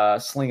and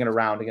slinging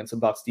around against a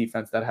Bucs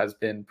defense that has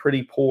been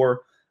pretty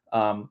poor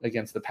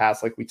against the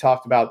pass, like we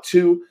talked about.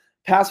 Two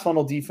pass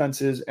funnel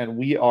defenses, and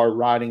we are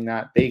riding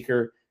that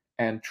Baker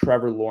and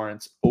Trevor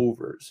Lawrence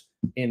overs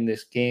in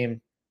this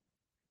game.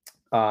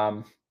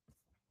 I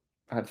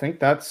think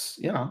that's,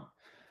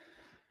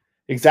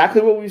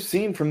 exactly what we've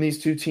seen from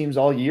these two teams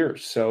all year.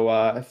 So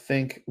I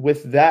think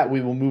with that,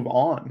 we will move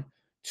on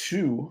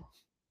to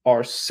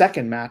our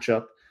second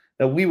matchup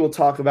that we will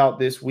talk about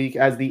this week,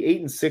 as the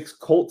 8-6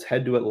 Colts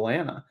head to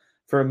Atlanta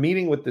for a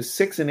meeting with the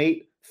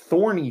 6-8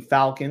 thorny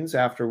Falcons,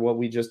 after what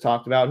we just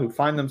talked about, who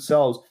find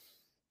themselves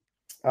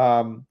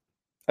now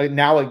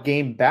a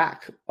game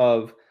back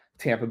of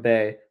Tampa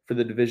Bay for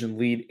the division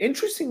lead.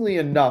 Interestingly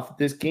enough,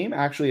 this game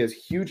actually has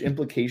huge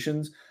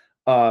implications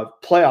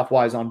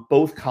playoff-wise on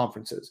both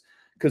conferences,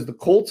 because the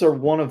Colts are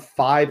one of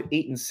 5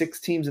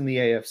 8-6 teams in the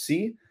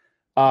AFC,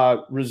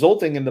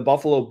 resulting in the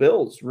Buffalo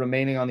Bills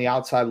remaining on the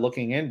outside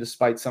looking in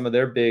despite some of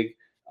their big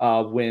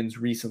wins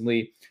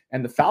recently.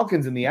 And the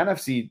Falcons in the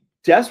NFC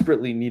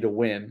desperately need a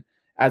win,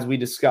 as we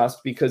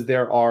discussed, because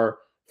there are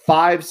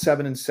 5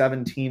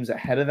 7-7 teams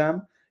ahead of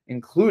them,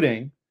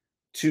 including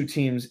 2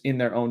 teams in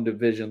their own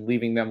division,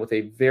 leaving them with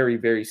a very,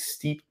 very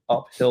steep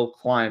uphill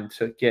climb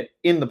to get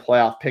in the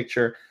playoff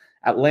picture.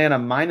 Atlanta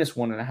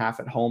 -1.5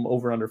 at home,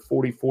 over under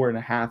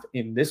 44.5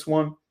 in this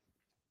one.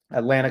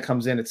 Atlanta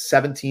comes in at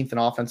 17th in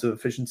offensive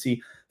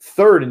efficiency,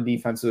 3rd in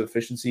defensive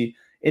efficiency.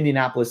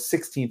 Indianapolis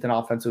 16th in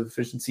offensive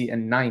efficiency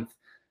and 9th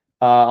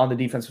on the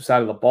defensive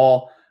side of the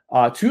ball.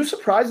 2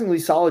 surprisingly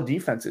solid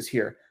defenses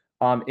here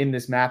in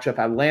this matchup.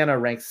 Atlanta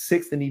ranks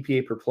 6th in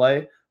EPA per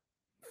play,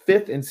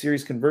 5th in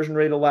series conversion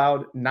rate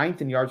allowed,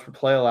 9th in yards per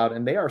play allowed,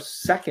 and they are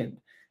 2nd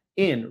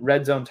in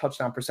red zone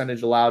touchdown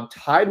percentage allowed,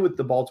 tied with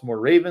the Baltimore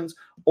Ravens,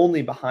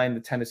 only behind the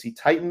Tennessee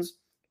Titans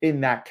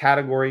in that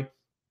category.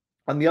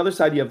 On the other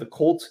side, you have the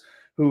Colts,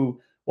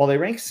 who, while they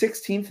rank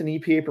 16th in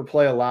EPA per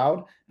play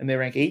allowed and they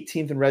rank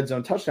 18th in red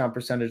zone touchdown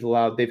percentage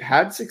allowed, they've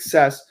had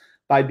success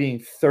by being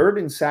 3rd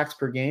in sacks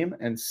per game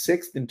and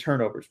 6th in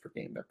turnovers per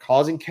game. They're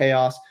causing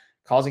chaos,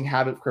 causing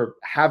havoc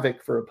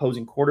for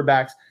opposing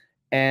quarterbacks,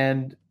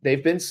 and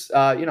they've been,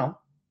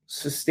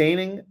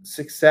 sustaining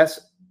success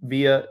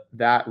via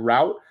that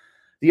route.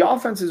 The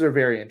offenses are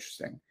very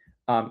interesting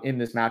in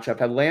this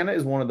matchup. Atlanta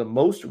is one of the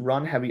most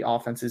run-heavy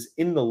offenses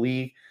in the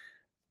league.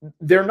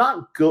 They're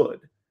not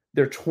good.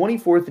 They're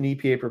 24th in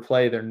EPA per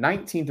play. They're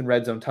 19th in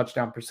red zone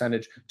touchdown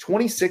percentage,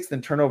 26th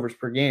in turnovers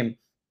per game.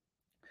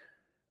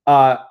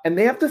 And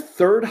they have the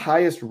 3rd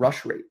highest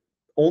rush rate,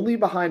 only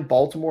behind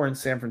Baltimore and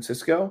San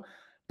Francisco.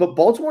 But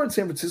Baltimore and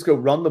San Francisco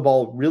run the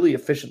ball really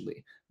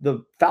efficiently.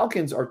 The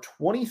Falcons are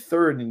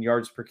 23rd in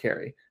yards per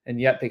carry,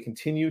 and yet they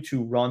continue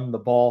to run the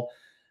ball.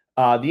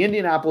 The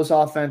Indianapolis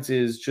offense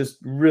is just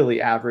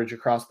really average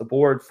across the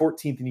board.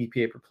 14th in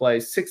EPA per play,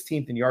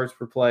 16th in yards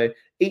per play,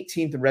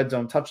 18th in red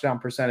zone touchdown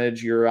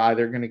percentage. You're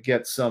either going to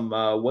get some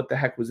what the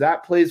heck was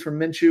that plays from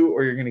Minshew,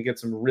 or you're going to get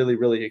some really,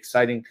 really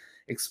exciting,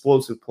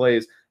 explosive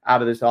plays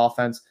out of this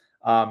offense.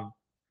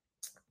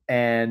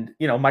 And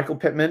Michael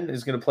Pittman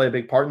is going to play a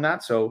big part in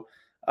that. So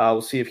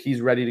we'll see if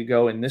he's ready to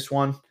go in this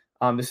one.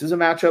 This is a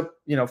matchup,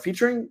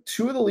 featuring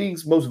 2 of the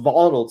league's most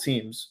volatile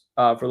teams,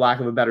 for lack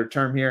of a better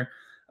term here.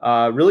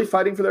 Really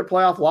fighting for their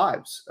playoff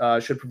lives.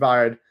 Should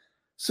provide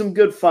some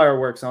good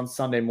fireworks on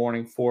Sunday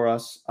morning for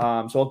us.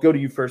 So I'll go to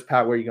you first,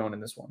 Pat. Where are you going in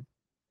this one?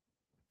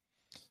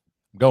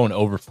 I'm going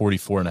over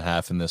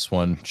 44.5 in this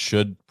one.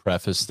 Should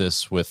preface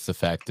this with the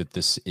fact that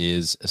this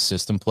is a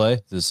system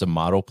play. This is a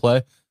model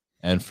play.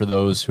 And for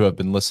those who have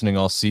been listening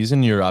all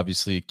season, you're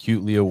obviously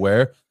acutely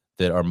aware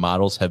that our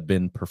models have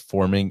been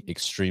performing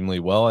extremely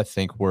well. I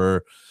think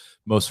we're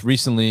most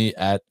recently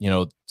at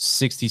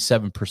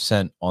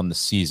 67% on the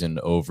season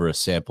over a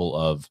sample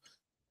of,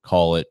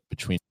 call it,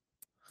 between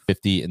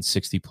 50 and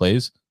 60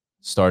 plays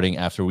starting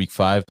after week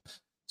 5.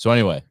 So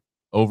anyway,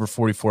 over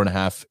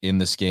 44.5 in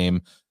this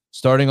game.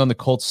 Starting on the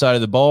Colts side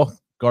of the ball,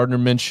 Gardner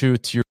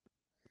Minshew, to your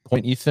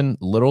point, Ethan,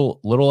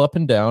 little up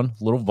and down,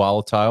 little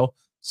volatile.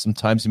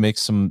 Sometimes he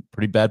makes some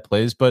pretty bad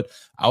plays, but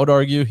I would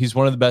argue he's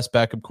one of the best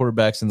backup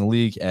quarterbacks in the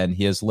league, and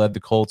he has led the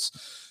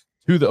Colts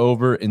to the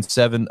over in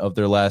 7 of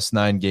their last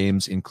 9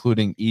 games,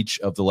 including each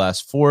of the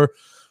last 4.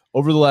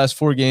 Over the last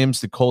 4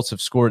 games, the Colts have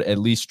scored at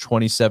least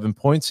 27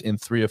 points in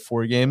 3 of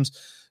 4 games.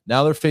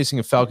 Now they're facing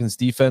a Falcons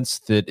defense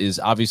that is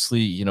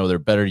obviously, their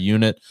better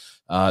unit.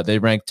 They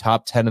rank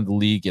top 10 of the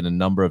league in a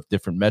number of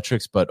different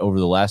metrics, but over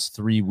the last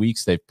 3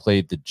 weeks, they've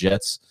played the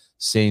Jets,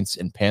 Saints,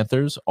 and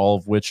Panthers, all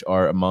of which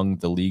are among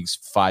the league's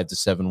 5 to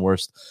 7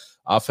 worst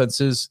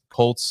offenses.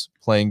 Colts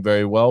playing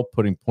very well,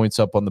 putting points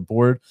up on the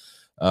board.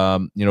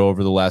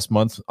 Over the last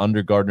month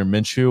under Gardner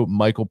Minshew.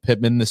 Michael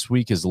Pittman this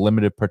week is a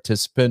limited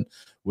participant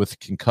with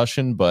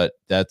concussion, but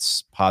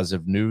that's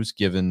positive news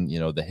given,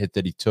 the hit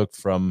that he took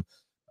from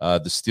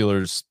the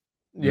Steelers.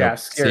 Scary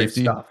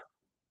safety stuff.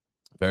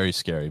 Very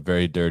scary,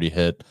 very dirty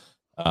hit.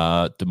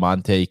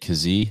 DeMonte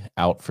Kazee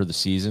out for the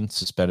season,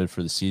 suspended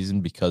for the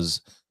season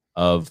because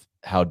of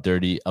how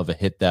dirty of a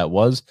hit that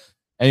was.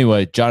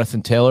 Anyway,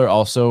 Jonathan Taylor,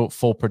 also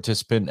full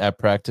participant at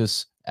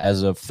practice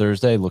as of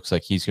Thursday. Looks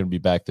like he's going to be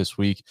back this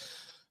week.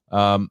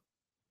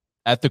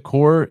 At the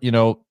core,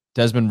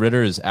 Desmond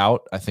Ridder is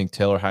out. I think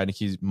Taylor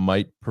Heineke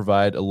might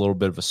provide a little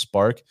bit of a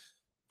spark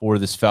for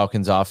this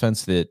Falcons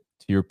offense that,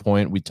 to your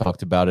point, we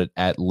talked about it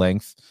at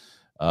length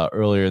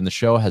earlier in the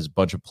show, has a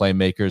bunch of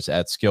playmakers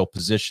at skill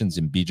positions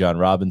in Bijan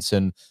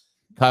Robinson,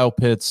 Kyle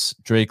Pitts,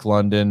 Drake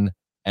London,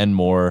 and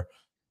more.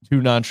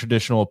 Two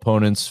non-traditional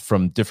opponents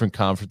from different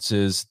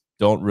conferences,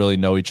 don't really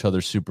know each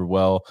other super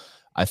well.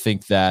 I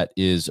think that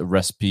is a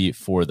recipe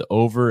for the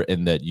over,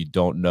 and that you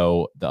don't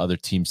know the other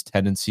team's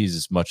tendencies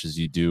as much as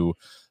you do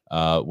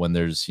when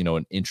there's,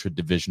 an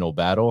intra-divisional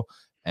battle.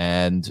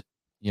 And,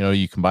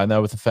 you combine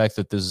that with the fact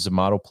that this is a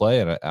model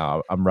play, and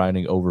I'm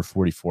riding over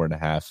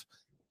 44.5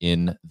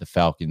 in the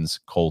Falcons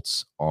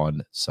Colts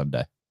on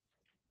Sunday.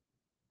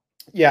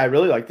 Yeah, I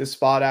really like this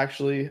spot,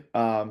 actually.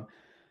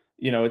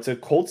 It's a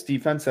Colts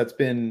defense that's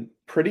been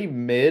pretty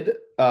mid,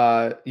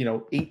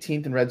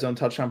 18th in red zone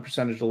touchdown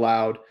percentage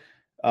allowed,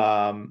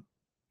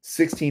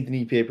 16th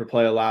in EPA per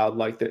play allowed.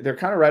 Like they're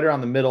kind of right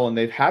around the middle, and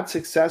they've had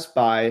success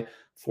by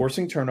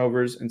forcing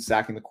turnovers and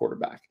sacking the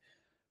quarterback.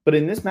 But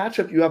in this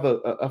matchup, you have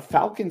a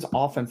Falcons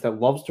offense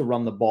that loves to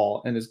run the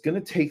ball and is going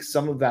to take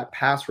some of that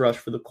pass rush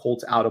for the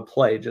Colts out of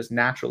play just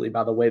naturally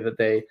by the way that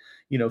they,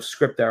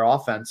 script their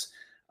offense.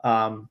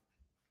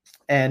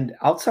 And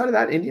outside of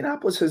that,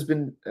 Indianapolis has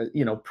been,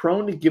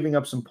 prone to giving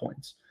up some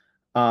points.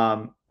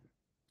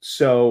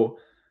 So,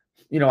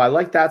 I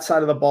like that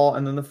side of the ball.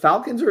 And then the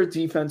Falcons are a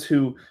defense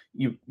who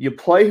you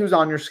play who's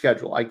on your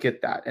schedule. I get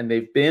that. And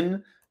they've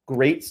been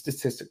great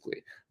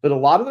statistically. But a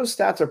lot of those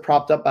stats are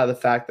propped up by the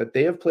fact that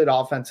they have played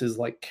offenses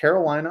like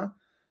Carolina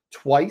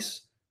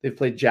twice. They've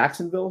played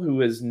Jacksonville,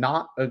 who is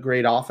not a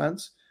great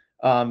offense.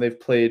 They've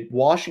played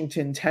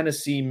Washington,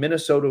 Tennessee,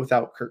 Minnesota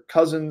without Kirk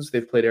Cousins.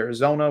 They've played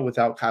Arizona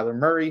without Kyler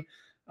Murray.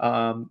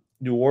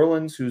 New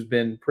Orleans, who's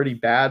been pretty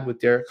bad with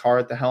Derek Carr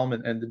at the helm,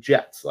 and the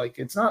Jets. Like,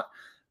 it's not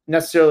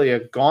necessarily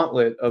a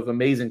gauntlet of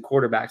amazing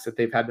quarterbacks that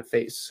they've had to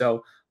face. So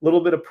a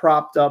little bit of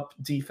propped up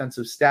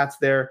defensive stats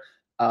there.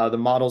 The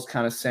model's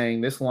kind of saying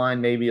this line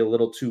may be a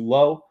little too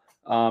low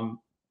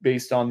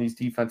based on these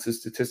defenses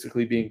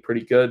statistically being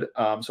pretty good.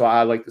 So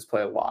I like this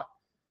play a lot.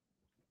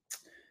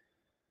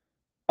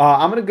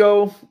 I'm going to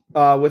go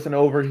with an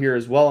over here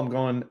as well. I'm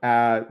going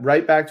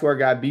right back to our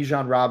guy,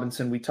 Bijan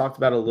Robinson. We talked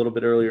about it a little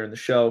bit earlier in the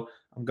show.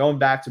 I'm going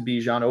back to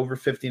Bijan, over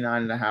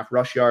 59.5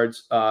 rush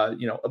yards.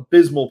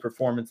 Abysmal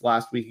performance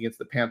last week against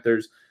the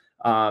Panthers.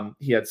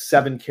 He had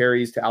 7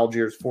 carries to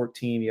Algiers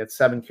 14. He had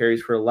 7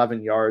 carries for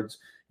 11 yards.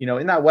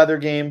 In that weather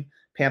game,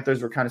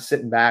 Panthers were kind of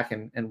sitting back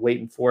and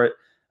waiting for it.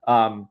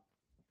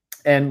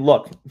 And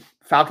look,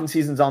 Falcon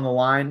season's on the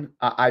line.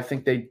 I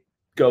think they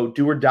go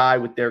do or die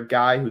with their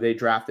guy who they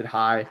drafted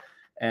high.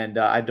 And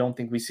I don't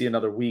think we see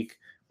another week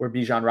where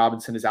Bijan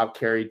Robinson is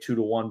out-carried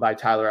 2-1 by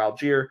Tyler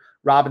Algier.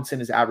 Robinson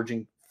is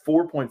averaging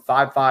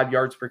 4.55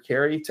 yards per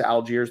carry to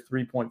Algiers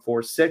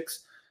 3.46.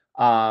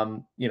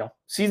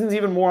 Season's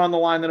even more on the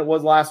line than it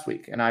was last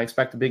week. And I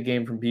expect a big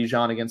game from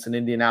Bijan against an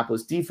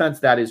Indianapolis defense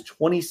that is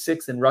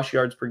 26th in rush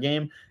yards per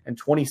game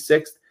and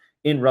 26th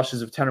in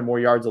rushes of 10 or more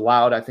yards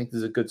allowed. I think this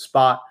is a good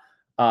spot.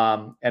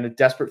 And a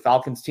desperate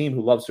Falcons team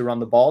who loves to run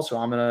the ball. So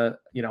I'm going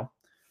to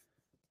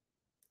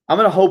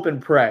hope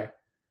and pray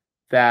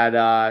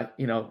that,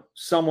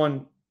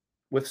 someone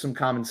with some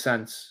common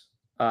sense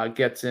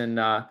gets in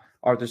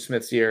Arthur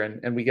Smith's ear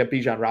and we get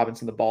Bijan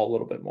Robinson the ball a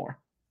little bit more.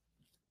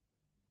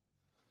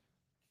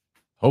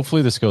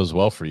 Hopefully this goes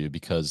well for you,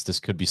 because this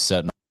could be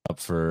setting up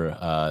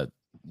for,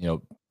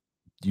 you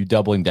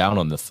doubling down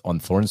on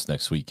Thorns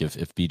next week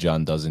if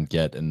Bijan doesn't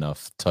get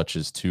enough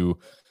touches to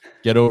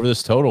get over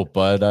this total.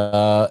 But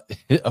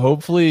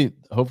hopefully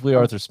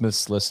Arthur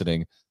Smith's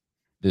listening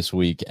this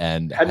week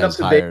and has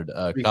hired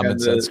a common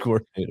sense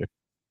coordinator.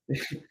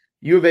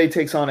 U of A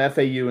takes on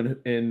FAU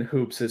in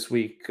hoops this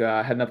week,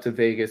 heading up to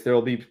Vegas. There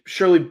will be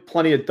surely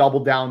plenty of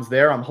double downs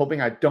there. I'm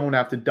hoping I don't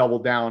have to double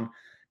down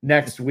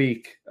next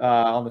week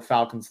on the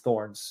Falcons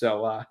Thorns.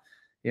 So,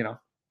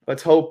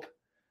 let's hope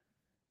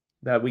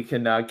that we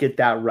can get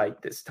that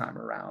right this time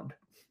around.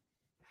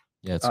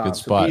 Yeah, it's a good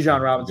spot. So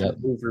Bijan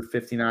Robinson over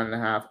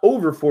 59.5,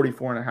 over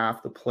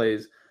 44.5, the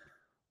plays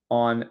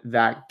on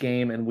that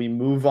game. And we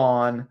move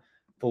on.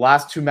 The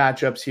last 2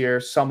 matchups here,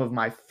 some of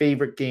my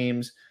favorite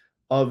games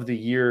of the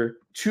year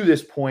to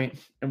this point.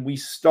 And we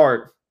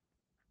start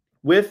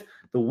with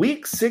the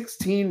Week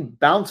 16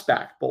 Bounce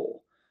Back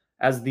Bowl,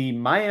 as the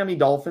Miami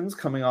Dolphins,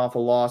 coming off a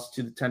loss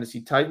to the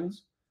Tennessee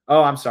Titans.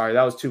 Oh, I'm sorry.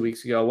 That was 2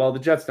 weeks ago. Well, the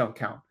Jets don't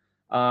count.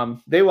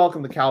 They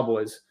welcome the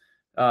Cowboys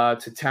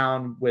to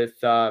town with,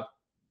 the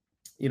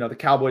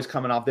Cowboys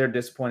coming off their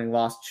disappointing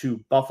loss to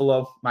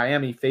Buffalo.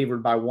 Miami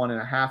favored by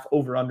 1.5.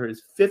 Over-under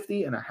is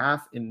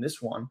 50.5 in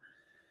this one.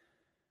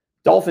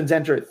 Dolphins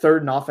enter at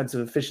 3rd in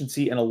offensive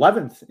efficiency and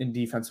 11th in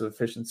defensive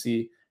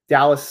efficiency.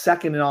 Dallas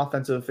 2nd in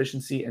offensive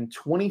efficiency and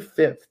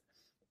 25th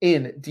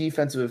in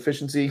defensive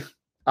efficiency.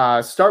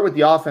 Start with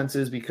the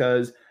offenses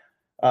because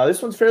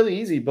this one's fairly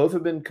easy. Both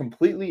have been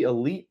completely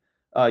elite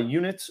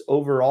units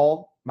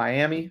overall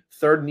Miami,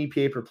 third in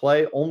EPA per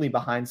play, only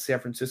behind San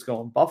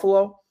Francisco and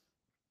Buffalo.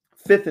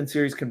 Fifth in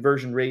series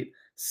conversion rate,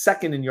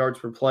 second in yards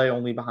per play,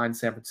 only behind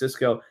San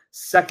Francisco.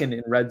 Second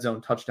in red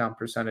zone touchdown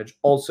percentage,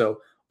 also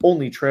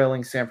only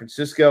trailing San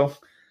Francisco.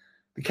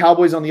 The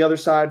Cowboys on the other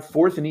side,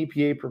 fourth in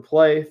EPA per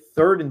play,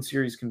 third in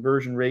series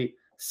conversion rate,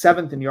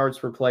 seventh in yards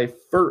per play,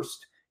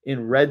 first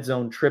in red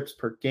zone trips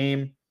per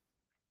game.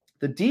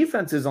 The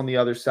defenses on the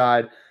other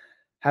side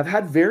have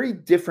had very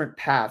different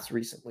paths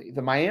recently.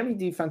 The Miami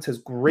defense has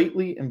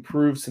greatly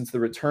improved since the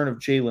return of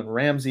Jalen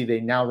Ramsey.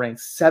 They now rank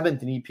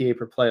seventh in EPA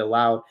per play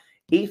allowed,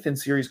 eighth in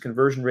series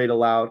conversion rate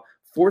allowed,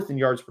 fourth in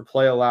yards per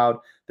play allowed.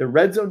 The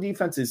red zone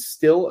defense is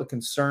still a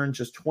concern,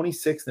 just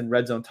 26th in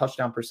red zone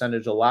touchdown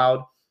percentage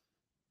allowed.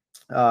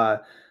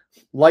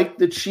 Like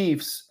the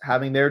Chiefs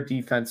having their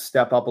defense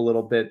step up a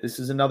little bit, this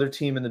is another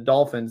team in the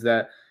Dolphins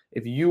that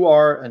if you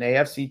are an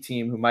AFC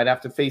team who might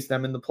have to face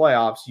them in the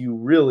playoffs, you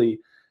really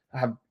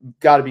have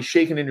got to be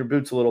shaking in your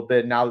boots a little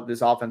bit now that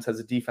this offense has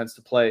a defense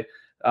to play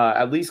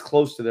at least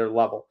close to their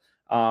level.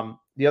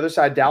 The other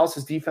side,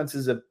 Dallas's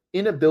defense's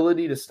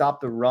inability to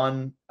stop the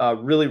run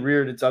really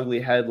reared its ugly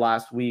head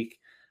last week.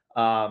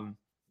 Against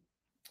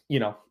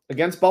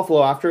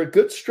Buffalo, after a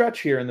good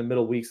stretch here in the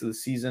middle weeks of the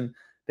season,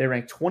 they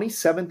ranked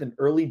 27th in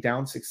early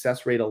down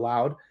success rate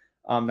allowed.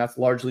 That's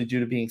largely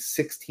due to being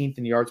 16th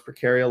in yards per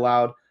carry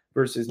allowed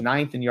versus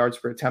 9th in yards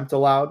per attempt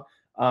allowed.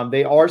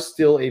 They are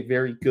still a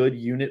very good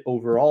unit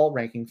overall,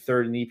 ranking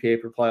third in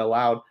EPA per play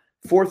allowed,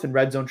 fourth in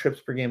red zone trips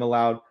per game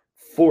allowed,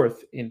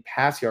 fourth in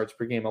pass yards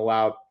per game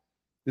allowed.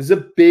 This is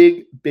a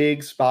big,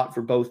 big spot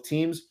for both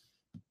teams.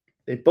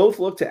 They both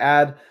look to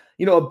add,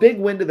 a big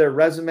win to their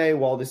resume.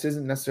 While this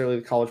isn't necessarily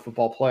the college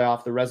football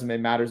playoff, the resume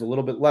matters a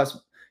little bit less.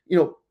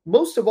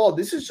 Most of all,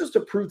 this is just to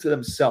prove to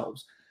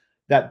themselves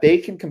that they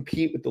can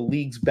compete with the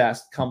league's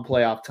best come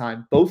playoff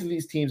time. Both of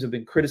these teams have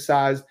been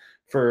criticized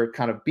for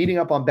kind of beating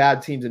up on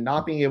bad teams and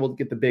not being able to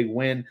get the big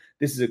win.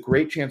 This is a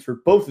great chance for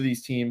both of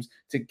these teams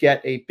to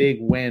get a big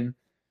win.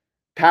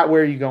 Pat,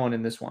 where are you going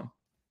in this one?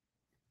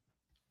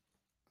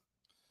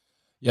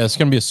 Yeah, it's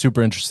going to be a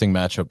super interesting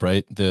matchup,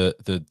 right?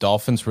 The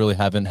Dolphins really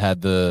haven't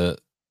had the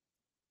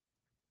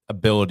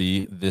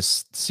ability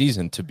this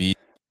season to beat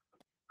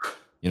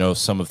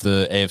some of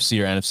the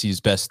AFC or NFC's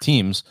best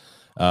teams,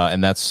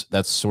 and that's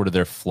sort of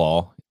their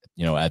flaw,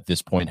 at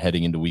this point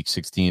heading into Week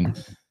 16.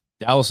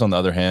 Dallas, on the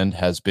other hand,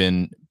 has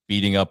been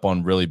beating up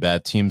on really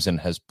bad teams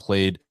and has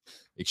played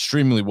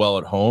extremely well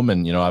at home,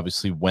 and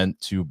obviously went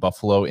to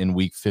Buffalo in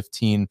Week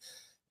 15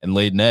 and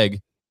laid an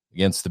egg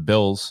against the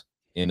Bills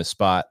in a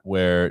spot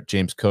where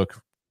James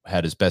Cook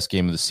had his best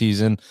game of the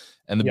season,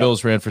 and the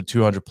Bills ran for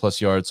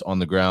 200+ yards on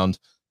the ground,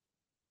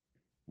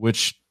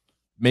 which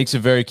makes it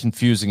very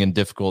confusing and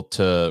difficult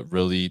to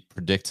really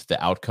predict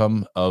the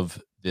outcome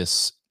of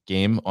this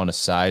game on a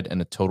side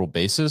and a total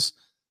basis.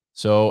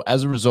 So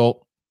as a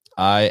result,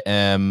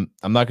 I'm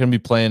not going to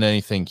be playing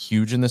anything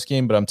huge in this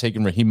game, but I'm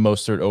taking Raheem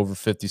Mostert over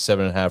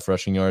 57.5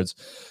 rushing yards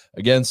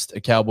against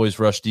a Cowboys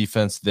rush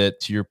defense that,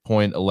 to your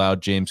point,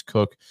 allowed James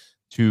Cook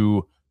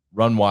to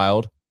run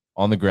wild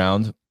on the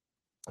ground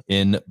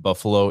in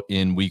Buffalo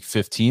in Week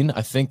 15.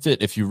 I think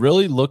that if you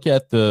really look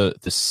at the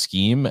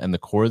scheme and the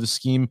core of the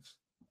scheme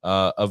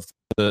of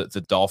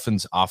the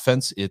Dolphins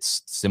offense,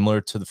 it's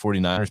similar to the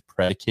 49ers,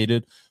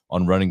 predicated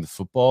on running the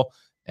football.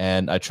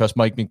 And I trust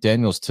Mike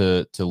McDaniels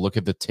to look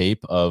at the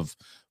tape of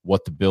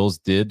what the Bills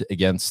did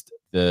against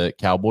the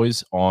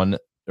Cowboys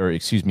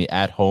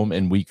at home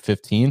in Week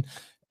 15,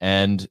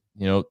 and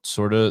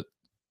sort of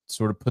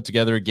put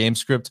together a game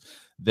script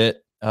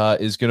that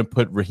is going to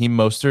put Raheem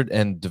Mostert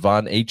and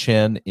Devon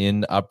Achane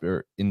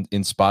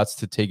in spots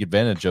to take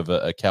advantage of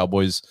a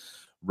Cowboys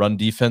run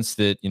defense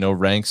that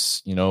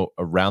ranks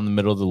around the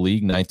middle of the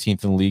league,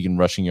 19th in the league in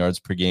rushing yards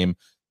per game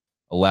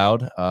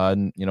allowed,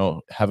 and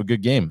have a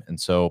good game. And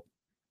so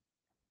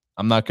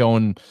I'm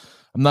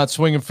not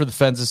swinging for the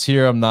fences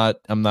here. I'm not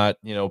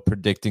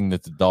predicting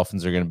that the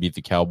Dolphins are going to beat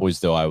the Cowboys,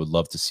 though I would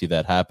love to see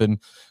that happen.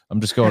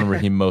 I'm just going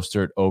Raheem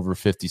Mostert over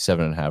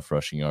 57.5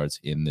 rushing yards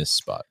in this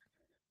spot.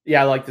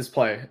 Yeah, I like this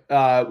play.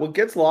 What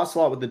gets lost a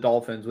lot with the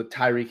Dolphins, with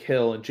Tyreek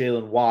Hill and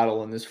Jalen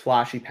Waddle and this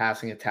flashy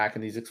passing attack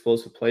and these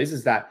explosive plays,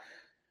 is that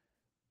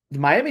the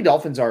Miami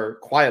Dolphins are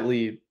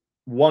quietly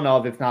one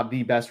of, if not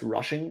the best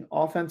rushing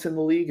offense in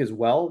the league as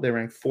well. They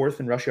rank fourth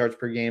in rush yards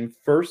per game,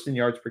 first in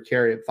yards per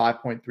carry at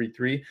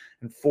 5.33,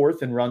 and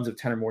fourth in runs of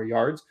 10 or more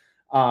yards.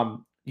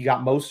 You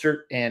got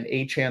Mostert and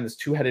Achane, this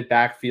two-headed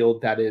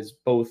backfield that is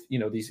both,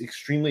 these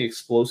extremely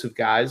explosive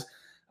guys.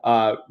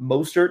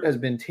 Mostert has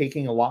been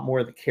taking a lot more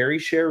of the carry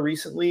share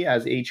recently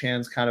as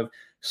Achane's kind of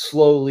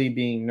slowly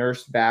being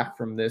nursed back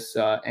from this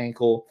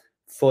ankle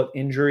foot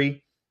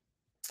injury.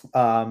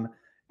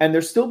 And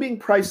they're still being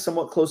priced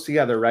somewhat close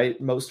together, right?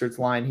 Mostert's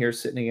line here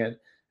sitting at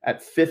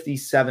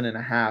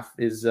 57.5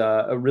 is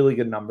a really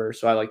good number.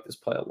 So I like this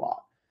play a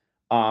lot.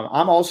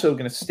 I'm also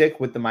going to stick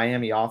with the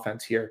Miami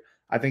offense here.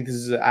 I think this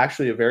is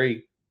actually a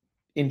very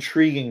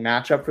intriguing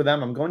matchup for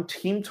them. I'm going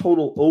team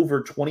total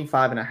over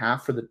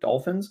 25.5 for the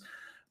Dolphins.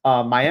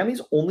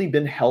 Miami's only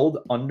been held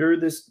under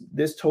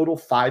this total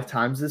 5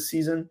 times this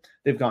season.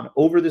 They've gone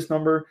over this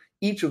number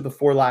each of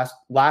the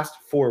last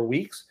 4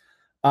 weeks.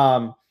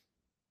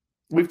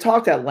 We've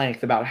talked at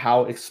length about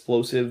how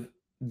explosive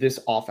this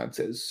offense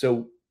is.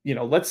 So,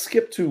 let's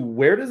skip to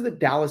where does the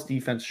Dallas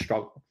defense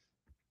struggle?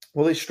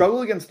 Well, they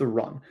struggle against the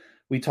run.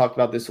 We talked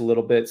about this a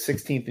little bit,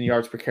 16th in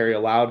yards per carry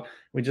allowed.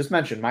 We just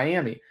mentioned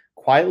Miami,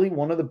 quietly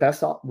one of the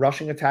best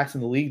rushing attacks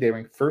in the league. They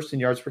rank first in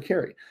yards per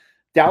carry.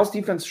 Dallas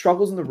defense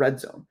struggles in the red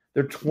zone.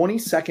 They're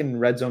 22nd in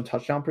red zone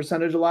touchdown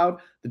percentage allowed.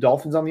 The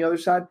Dolphins on the other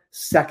side,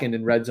 second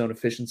in red zone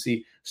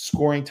efficiency,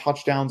 scoring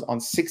touchdowns on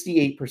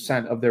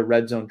 68% of their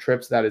red zone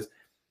trips. That is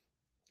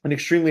an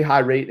extremely high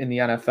rate in the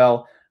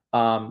NFL.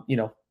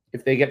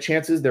 If they get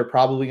chances, they're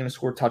probably going to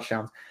score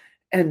touchdowns.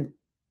 And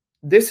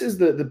this is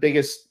the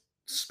biggest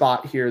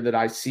spot here that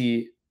I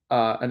see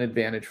an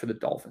advantage for the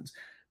Dolphins.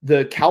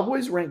 The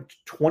Cowboys ranked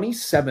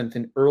 27th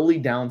in early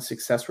down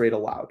success rate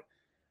allowed.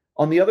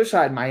 On the other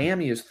side,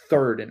 Miami is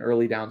third in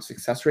early down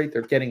success rate.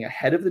 They're getting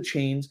ahead of the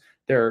chains.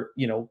 They're,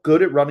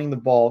 good at running the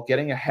ball,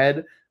 getting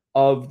ahead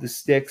of the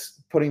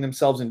sticks, putting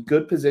themselves in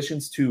good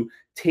positions to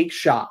take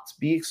shots,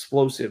 be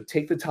explosive,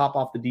 take the top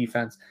off the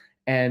defense.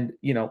 And,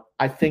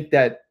 I think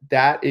that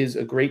is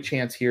a great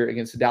chance here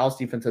against the Dallas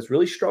defense that's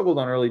really struggled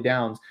on early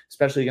downs,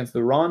 especially against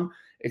the run.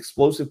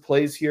 Explosive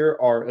plays here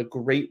are a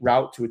great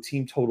route to a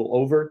team total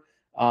over.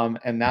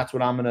 And that's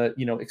what I'm going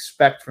to,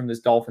 expect from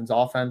this Dolphins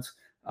offense.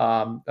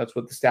 That's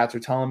what the stats are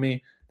telling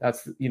me.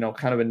 That's,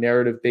 kind of a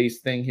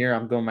narrative-based thing here.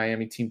 I'm going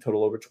Miami team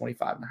total over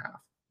 25.5.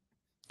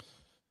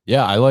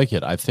 Yeah, I like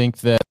it. I think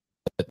that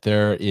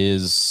there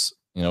is,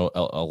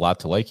 a lot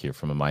to like here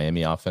from a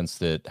Miami offense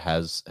that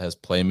has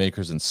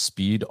playmakers and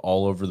speed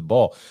all over the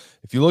ball.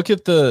 If you look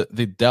at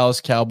the Dallas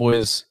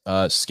Cowboys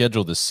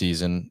schedule this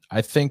season,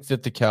 I think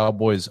that the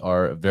Cowboys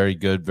are a very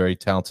good, very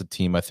talented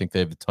team. I think they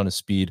have a ton of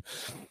speed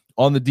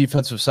on the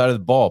defensive side of the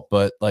ball,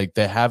 but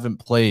they haven't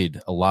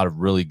played a lot of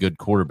really good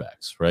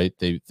quarterbacks, right?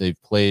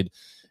 They've played,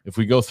 if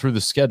we go through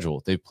the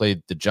schedule, they've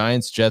played the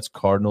Giants, Jets,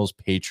 Cardinals,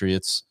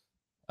 Patriots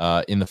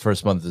in the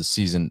first month of the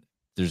season.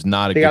 There's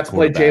not a they good got to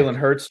play Jalen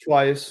Hurts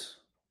twice.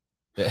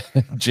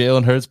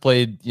 Jalen Hurts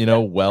played,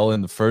 well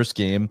in the first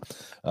game.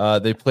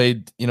 They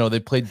played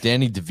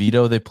Danny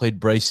DeVito. They played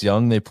Bryce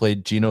Young. They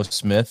played Geno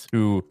Smith,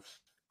 who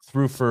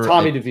threw for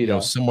Tommy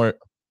DeVito somewhere.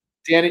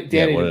 Danny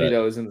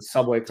DeVito is in the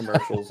Subway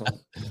commercials.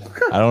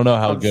 I don't know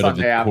how good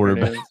Sunday of a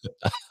quarterback.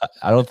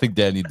 I don't think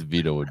Danny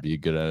DeVito would be a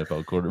good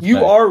NFL quarterback.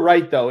 You are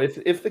right, though.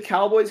 If the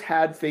Cowboys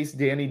had faced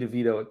Danny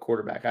DeVito at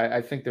quarterback,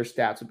 I think their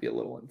stats would be a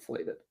little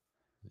inflated.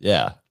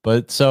 Yeah,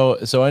 but so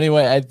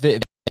anyway, they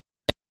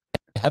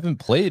haven't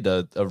played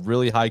a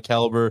really high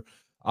caliber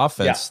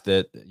offense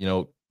that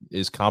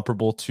is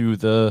comparable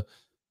to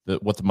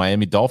what the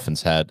Miami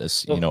Dolphins had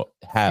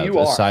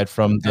aside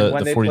from the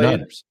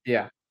 49ers.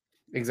 Yeah,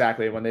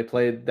 exactly. When they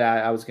played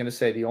that, I was going to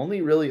say the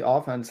only really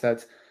offense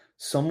that's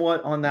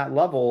somewhat on that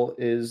level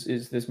is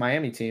this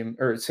Miami team,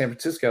 or San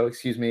Francisco,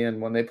 excuse me.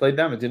 And when they played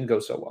them, it didn't go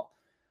so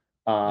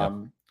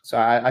well. So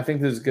I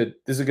think this is good.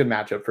 This is a good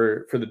matchup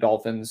for the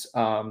Dolphins.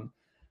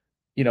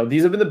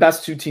 These have been the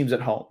best two teams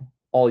at home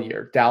all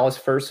year. Dallas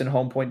first in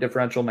home point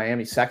differential,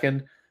 Miami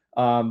second.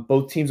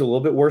 Both teams a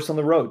little bit worse on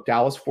the road.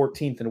 Dallas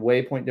 14th in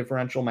away point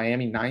differential,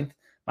 Miami 9th.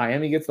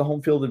 Miami gets the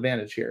home field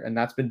advantage here, and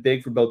that's been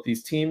big for both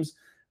these teams.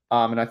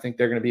 And I think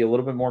they're going to be a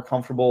little bit more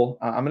comfortable.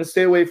 I'm going to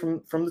stay away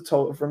from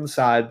the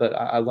side, but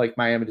I like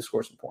Miami to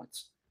score some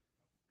points.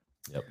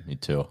 Yep, me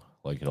too.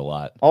 Like it a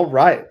lot. All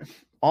right,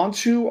 on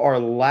to our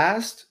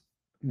last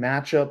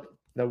matchup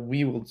that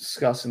we will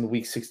discuss in the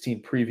Week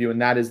 16 preview,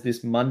 and that is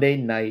this Monday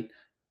night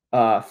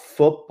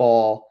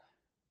football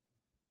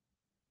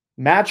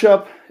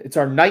matchup. It's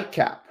our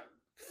nightcap.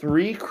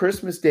 3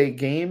 Christmas Day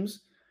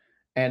games.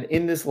 And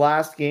in this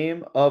last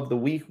game of the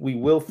week, we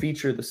will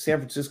feature the San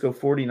Francisco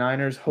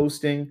 49ers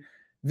hosting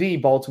the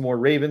Baltimore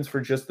Ravens for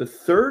just the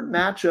third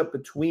matchup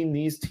between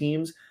these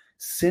teams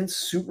since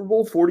Super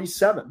Bowl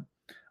 47,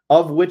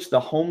 of which the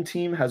home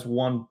team has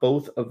won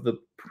both of the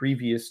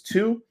previous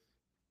 2.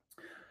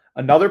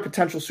 Another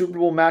potential Super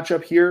Bowl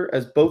matchup here,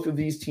 as both of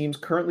these teams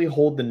currently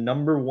hold the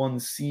number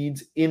 1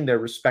 seeds in their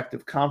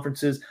respective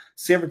conferences.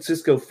 San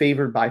Francisco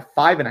favored by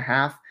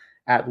 5.5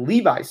 at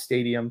Levi's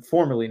Stadium,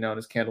 formerly known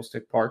as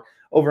Candlestick Park.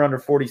 Over under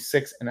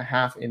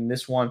 46.5 in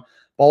this one.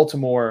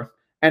 Baltimore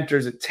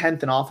enters at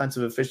 10th in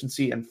offensive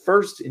efficiency and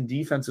first in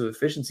defensive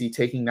efficiency,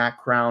 taking that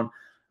crown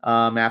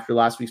after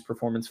last week's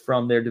performance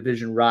from their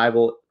division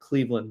rival,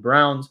 Cleveland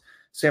Browns.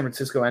 San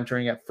Francisco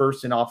entering at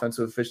first in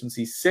offensive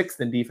efficiency,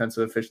 6th in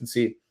defensive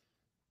efficiency.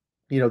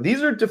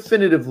 These are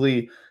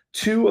definitively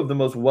 2 of the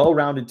most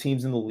well-rounded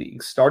teams in the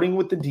league, starting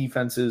with the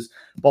defenses.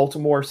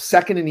 Baltimore,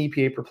 2nd in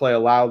EPA per play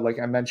allowed, like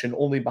I mentioned,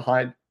 only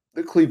behind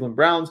the Cleveland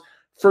Browns.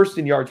 1st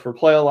in yards per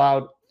play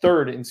allowed,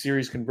 3rd in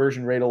series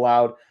conversion rate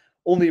allowed,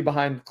 only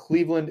behind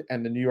Cleveland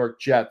and the New York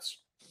Jets.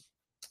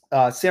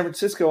 San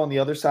Francisco, on the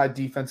other side,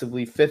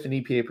 defensively, 5th in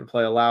EPA per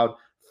play allowed,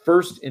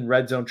 1st in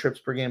red zone trips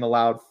per game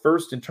allowed,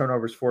 1st in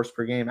turnovers forced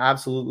per game.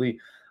 Absolutely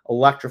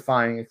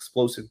electrifying,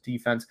 explosive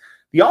defense.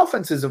 The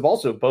offenses have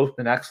also both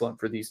been excellent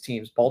for these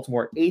teams.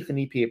 Baltimore, 8th in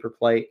EPA per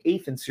play,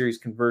 8th in series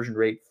conversion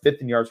rate,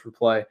 5th in yards per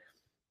play,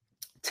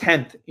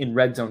 10th in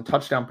red zone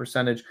touchdown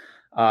percentage.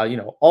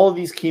 All of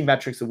these key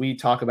metrics that we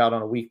talk about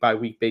on a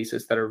week-by-week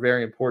basis that are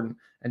very important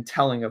and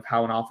telling of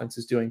how an offense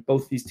is doing.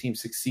 Both these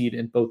teams succeed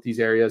in both these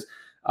areas.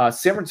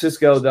 San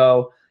Francisco,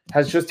 though,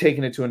 has just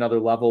taken it to another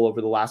level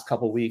over the last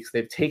couple of weeks.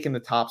 They've taken the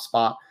top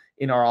spot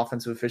in our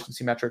offensive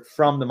efficiency metric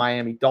from the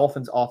Miami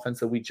Dolphins offense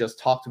that we just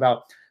talked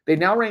about. They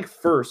now rank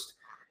first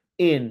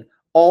in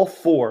all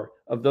 4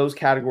 of those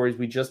categories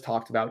we just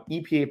talked about: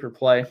 EPA per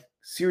play,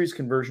 series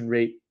conversion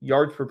rate,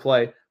 yards per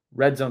play,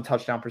 red zone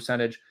touchdown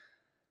percentage.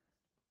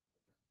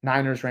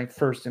 Niners ranked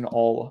first in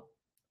all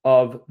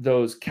of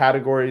those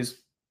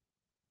categories.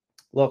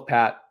 Look,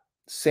 Pat,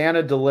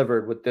 Santa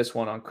delivered with this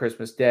one on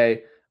Christmas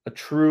Day. A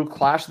true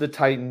Clash of the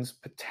Titans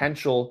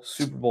potential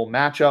Super Bowl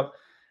matchup,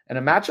 and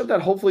a matchup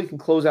that hopefully can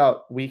close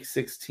out Week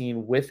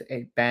 16 with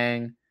a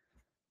bang.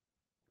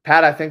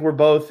 Pat, I think we're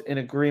both in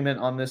agreement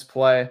on this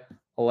play.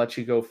 I'll let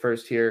you go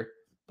first here.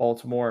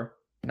 Baltimore,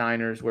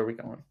 Niners, where are we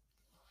going?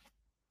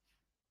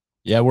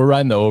 Yeah, we're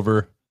riding the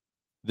over.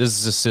 This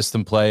is a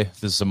system play.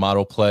 This is a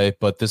model play,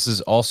 but this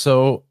is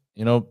also,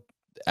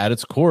 at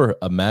its core,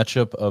 a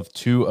matchup of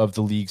 2 of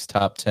the league's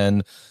top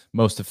 10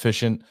 most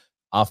efficient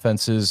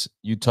offenses.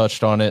 You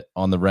touched on it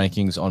on the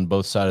rankings on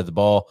both sides of the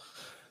ball.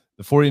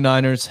 The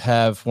 49ers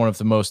have one of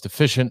the most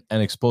efficient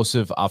and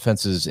explosive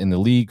offenses in the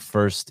league,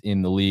 first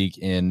in the league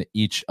in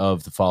each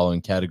of the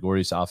following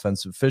categories: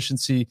 offensive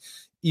efficiency,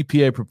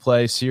 EPA per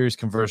play, series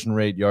conversion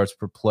rate, yards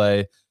per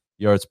play,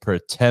 yards per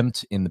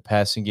attempt in the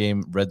passing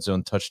game, red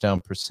zone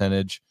touchdown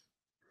percentage.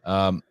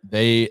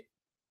 They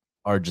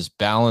are just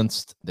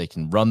balanced. They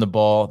can run the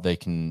ball. They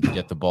can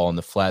get the ball in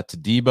the flat to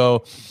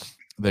Debo.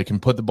 They can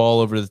put the ball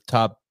over the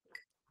top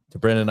to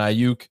Brandon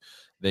Ayuk.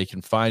 They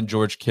can find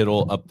George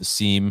Kittle up the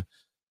seam.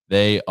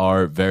 They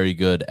are very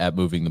good at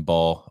moving the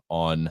ball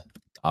on the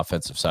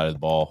offensive side of the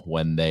ball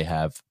when they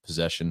have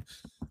possession.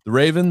 The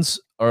Ravens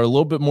are a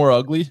little bit more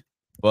ugly,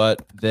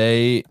 but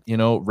they,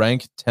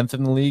 rank 10th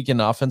in the league in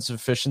offensive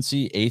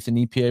efficiency, 8th in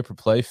EPA per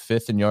play,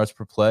 5th in yards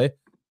per play.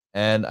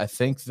 And I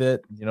think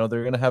that, they're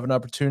going to have an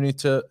opportunity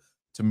to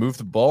move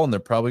the ball, and they're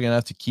probably going to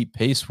have to keep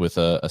pace with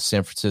a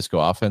San Francisco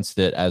offense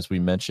that, as we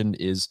mentioned,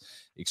 is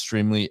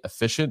extremely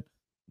efficient.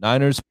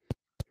 Niners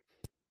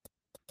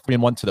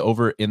 3-1 to the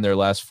over in their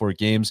last 4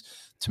 games.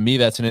 To me,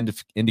 that's an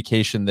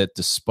indication that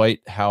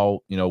despite how,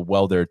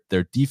 well their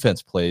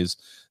defense plays,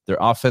 their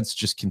offense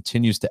just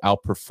continues to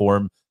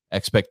outperform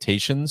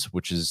expectations,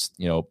 which is,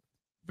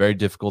 very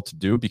difficult to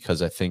do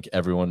because I think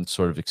everyone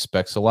sort of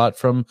expects a lot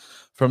from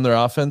their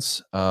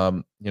offense.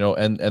 And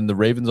the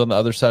Ravens on the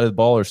other side of the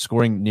ball are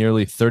scoring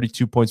nearly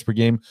 32 points per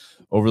game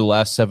over the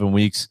last 7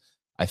 weeks.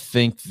 I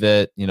think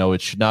that,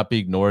 it should not be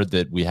ignored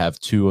that we have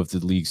 2 of the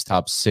league's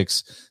top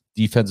 6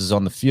 defenses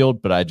on the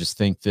field, but I just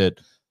think that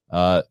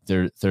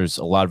there's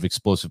a lot of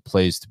explosive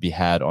plays to be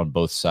had on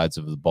both sides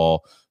of the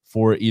ball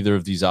for either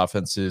of these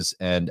offenses.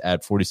 And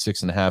at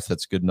 46.5,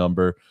 that's a good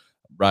number.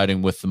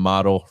 Riding with the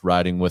model,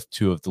 riding with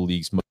 2 of the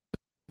league's most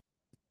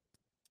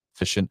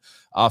efficient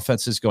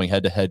offenses, going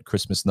head-to-head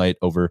Christmas night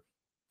over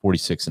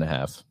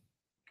 46.5.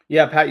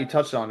 Yeah, Pat, you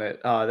touched on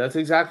it. That's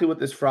exactly what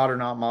this fraud or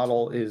not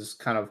model is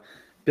kind of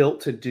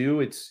built to do.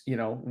 It's,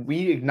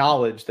 we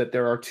acknowledge that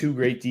there are 2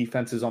 great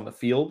defenses on the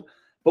field,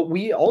 but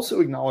we also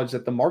acknowledge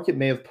that the market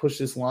may have pushed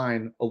this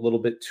line a little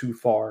bit too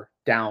far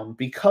down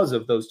because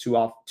of those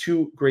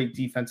 2 great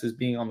defenses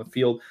being on the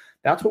field.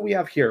 That's what we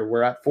have here.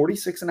 We're at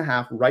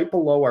 46.5, right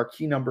below our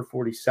key number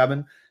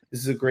 47. This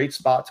is a great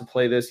spot to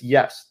play this.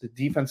 Yes, the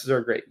defenses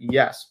are great.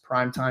 Yes,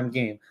 primetime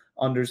game.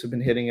 Unders have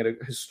been hitting at a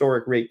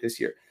historic rate this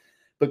year.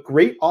 But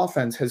great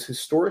offense has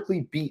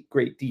historically beat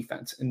great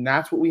defense, and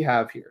that's what we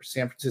have here.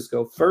 San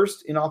Francisco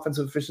first in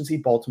offensive efficiency,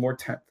 Baltimore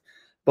 10th.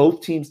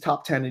 Both teams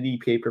top 10 in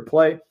EPA per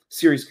play,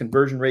 series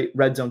conversion rate,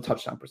 red zone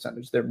touchdown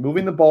percentage. They're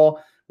moving the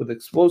ball with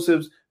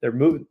explosives. They're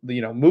moving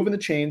the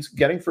chains,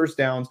 getting first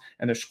downs,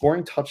 and they're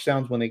scoring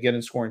touchdowns when they get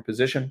in scoring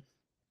position.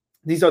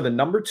 These are the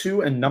number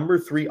 2 and number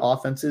 3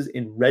 offenses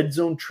in red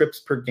zone trips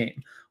per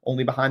game,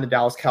 only behind the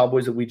Dallas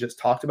Cowboys that we just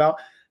talked about.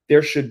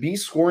 There should be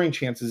scoring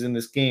chances in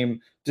this game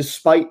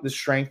despite the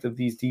strength of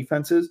these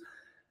defenses.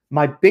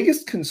 My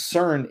biggest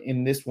concern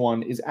in this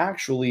one is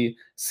actually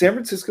San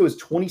Francisco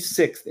is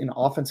 26th in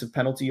offensive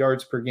penalty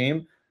yards per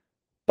game.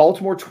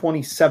 Baltimore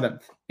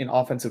 27th in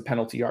offensive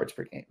penalty yards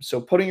per game. So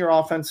putting your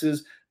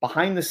offenses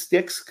behind the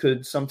sticks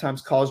could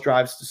sometimes cause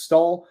drives to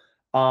stall.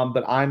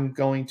 But I'm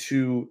going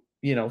to,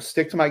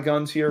 stick to my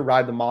guns here,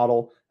 ride the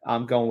model.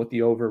 I'm going with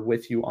the over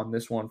with you on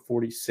this one,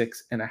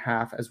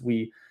 46.5 as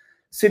we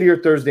sit here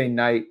Thursday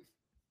night,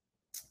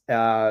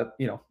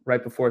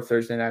 right before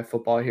Thursday Night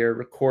Football here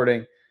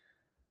recording.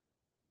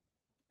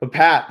 But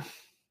Pat,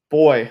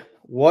 boy,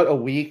 what a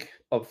week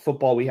of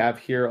football we have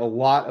here. A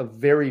lot of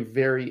very,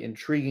 very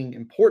intriguing,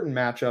 important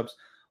matchups.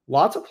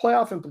 Lots of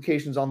playoff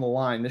implications on the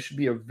line. This should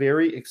be a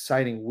very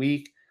exciting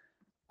week.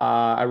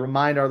 I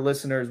remind our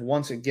listeners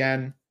once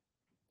again,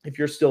 if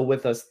you're still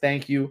with us,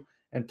 thank you.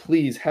 And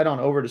please head on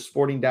over to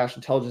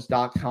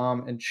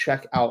sporting-intelligence.com and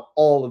check out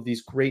all of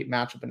these great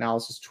matchup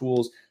analysis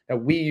tools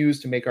that we use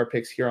to make our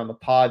picks here on the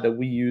pod, that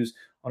we use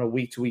on a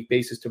week-to-week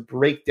basis to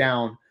break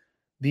down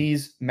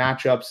these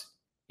matchups,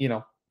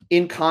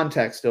 in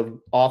context of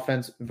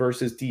offense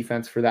versus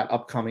defense for that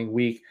upcoming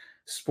week.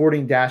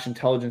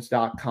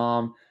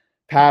 Sporting-intelligence.com.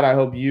 Pat, I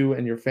hope you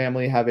and your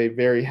family have a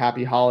very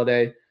happy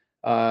holiday.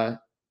 I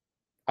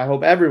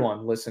hope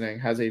everyone listening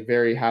has a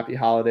very happy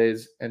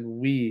holidays, and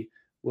we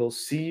will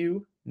see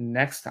you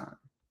next time.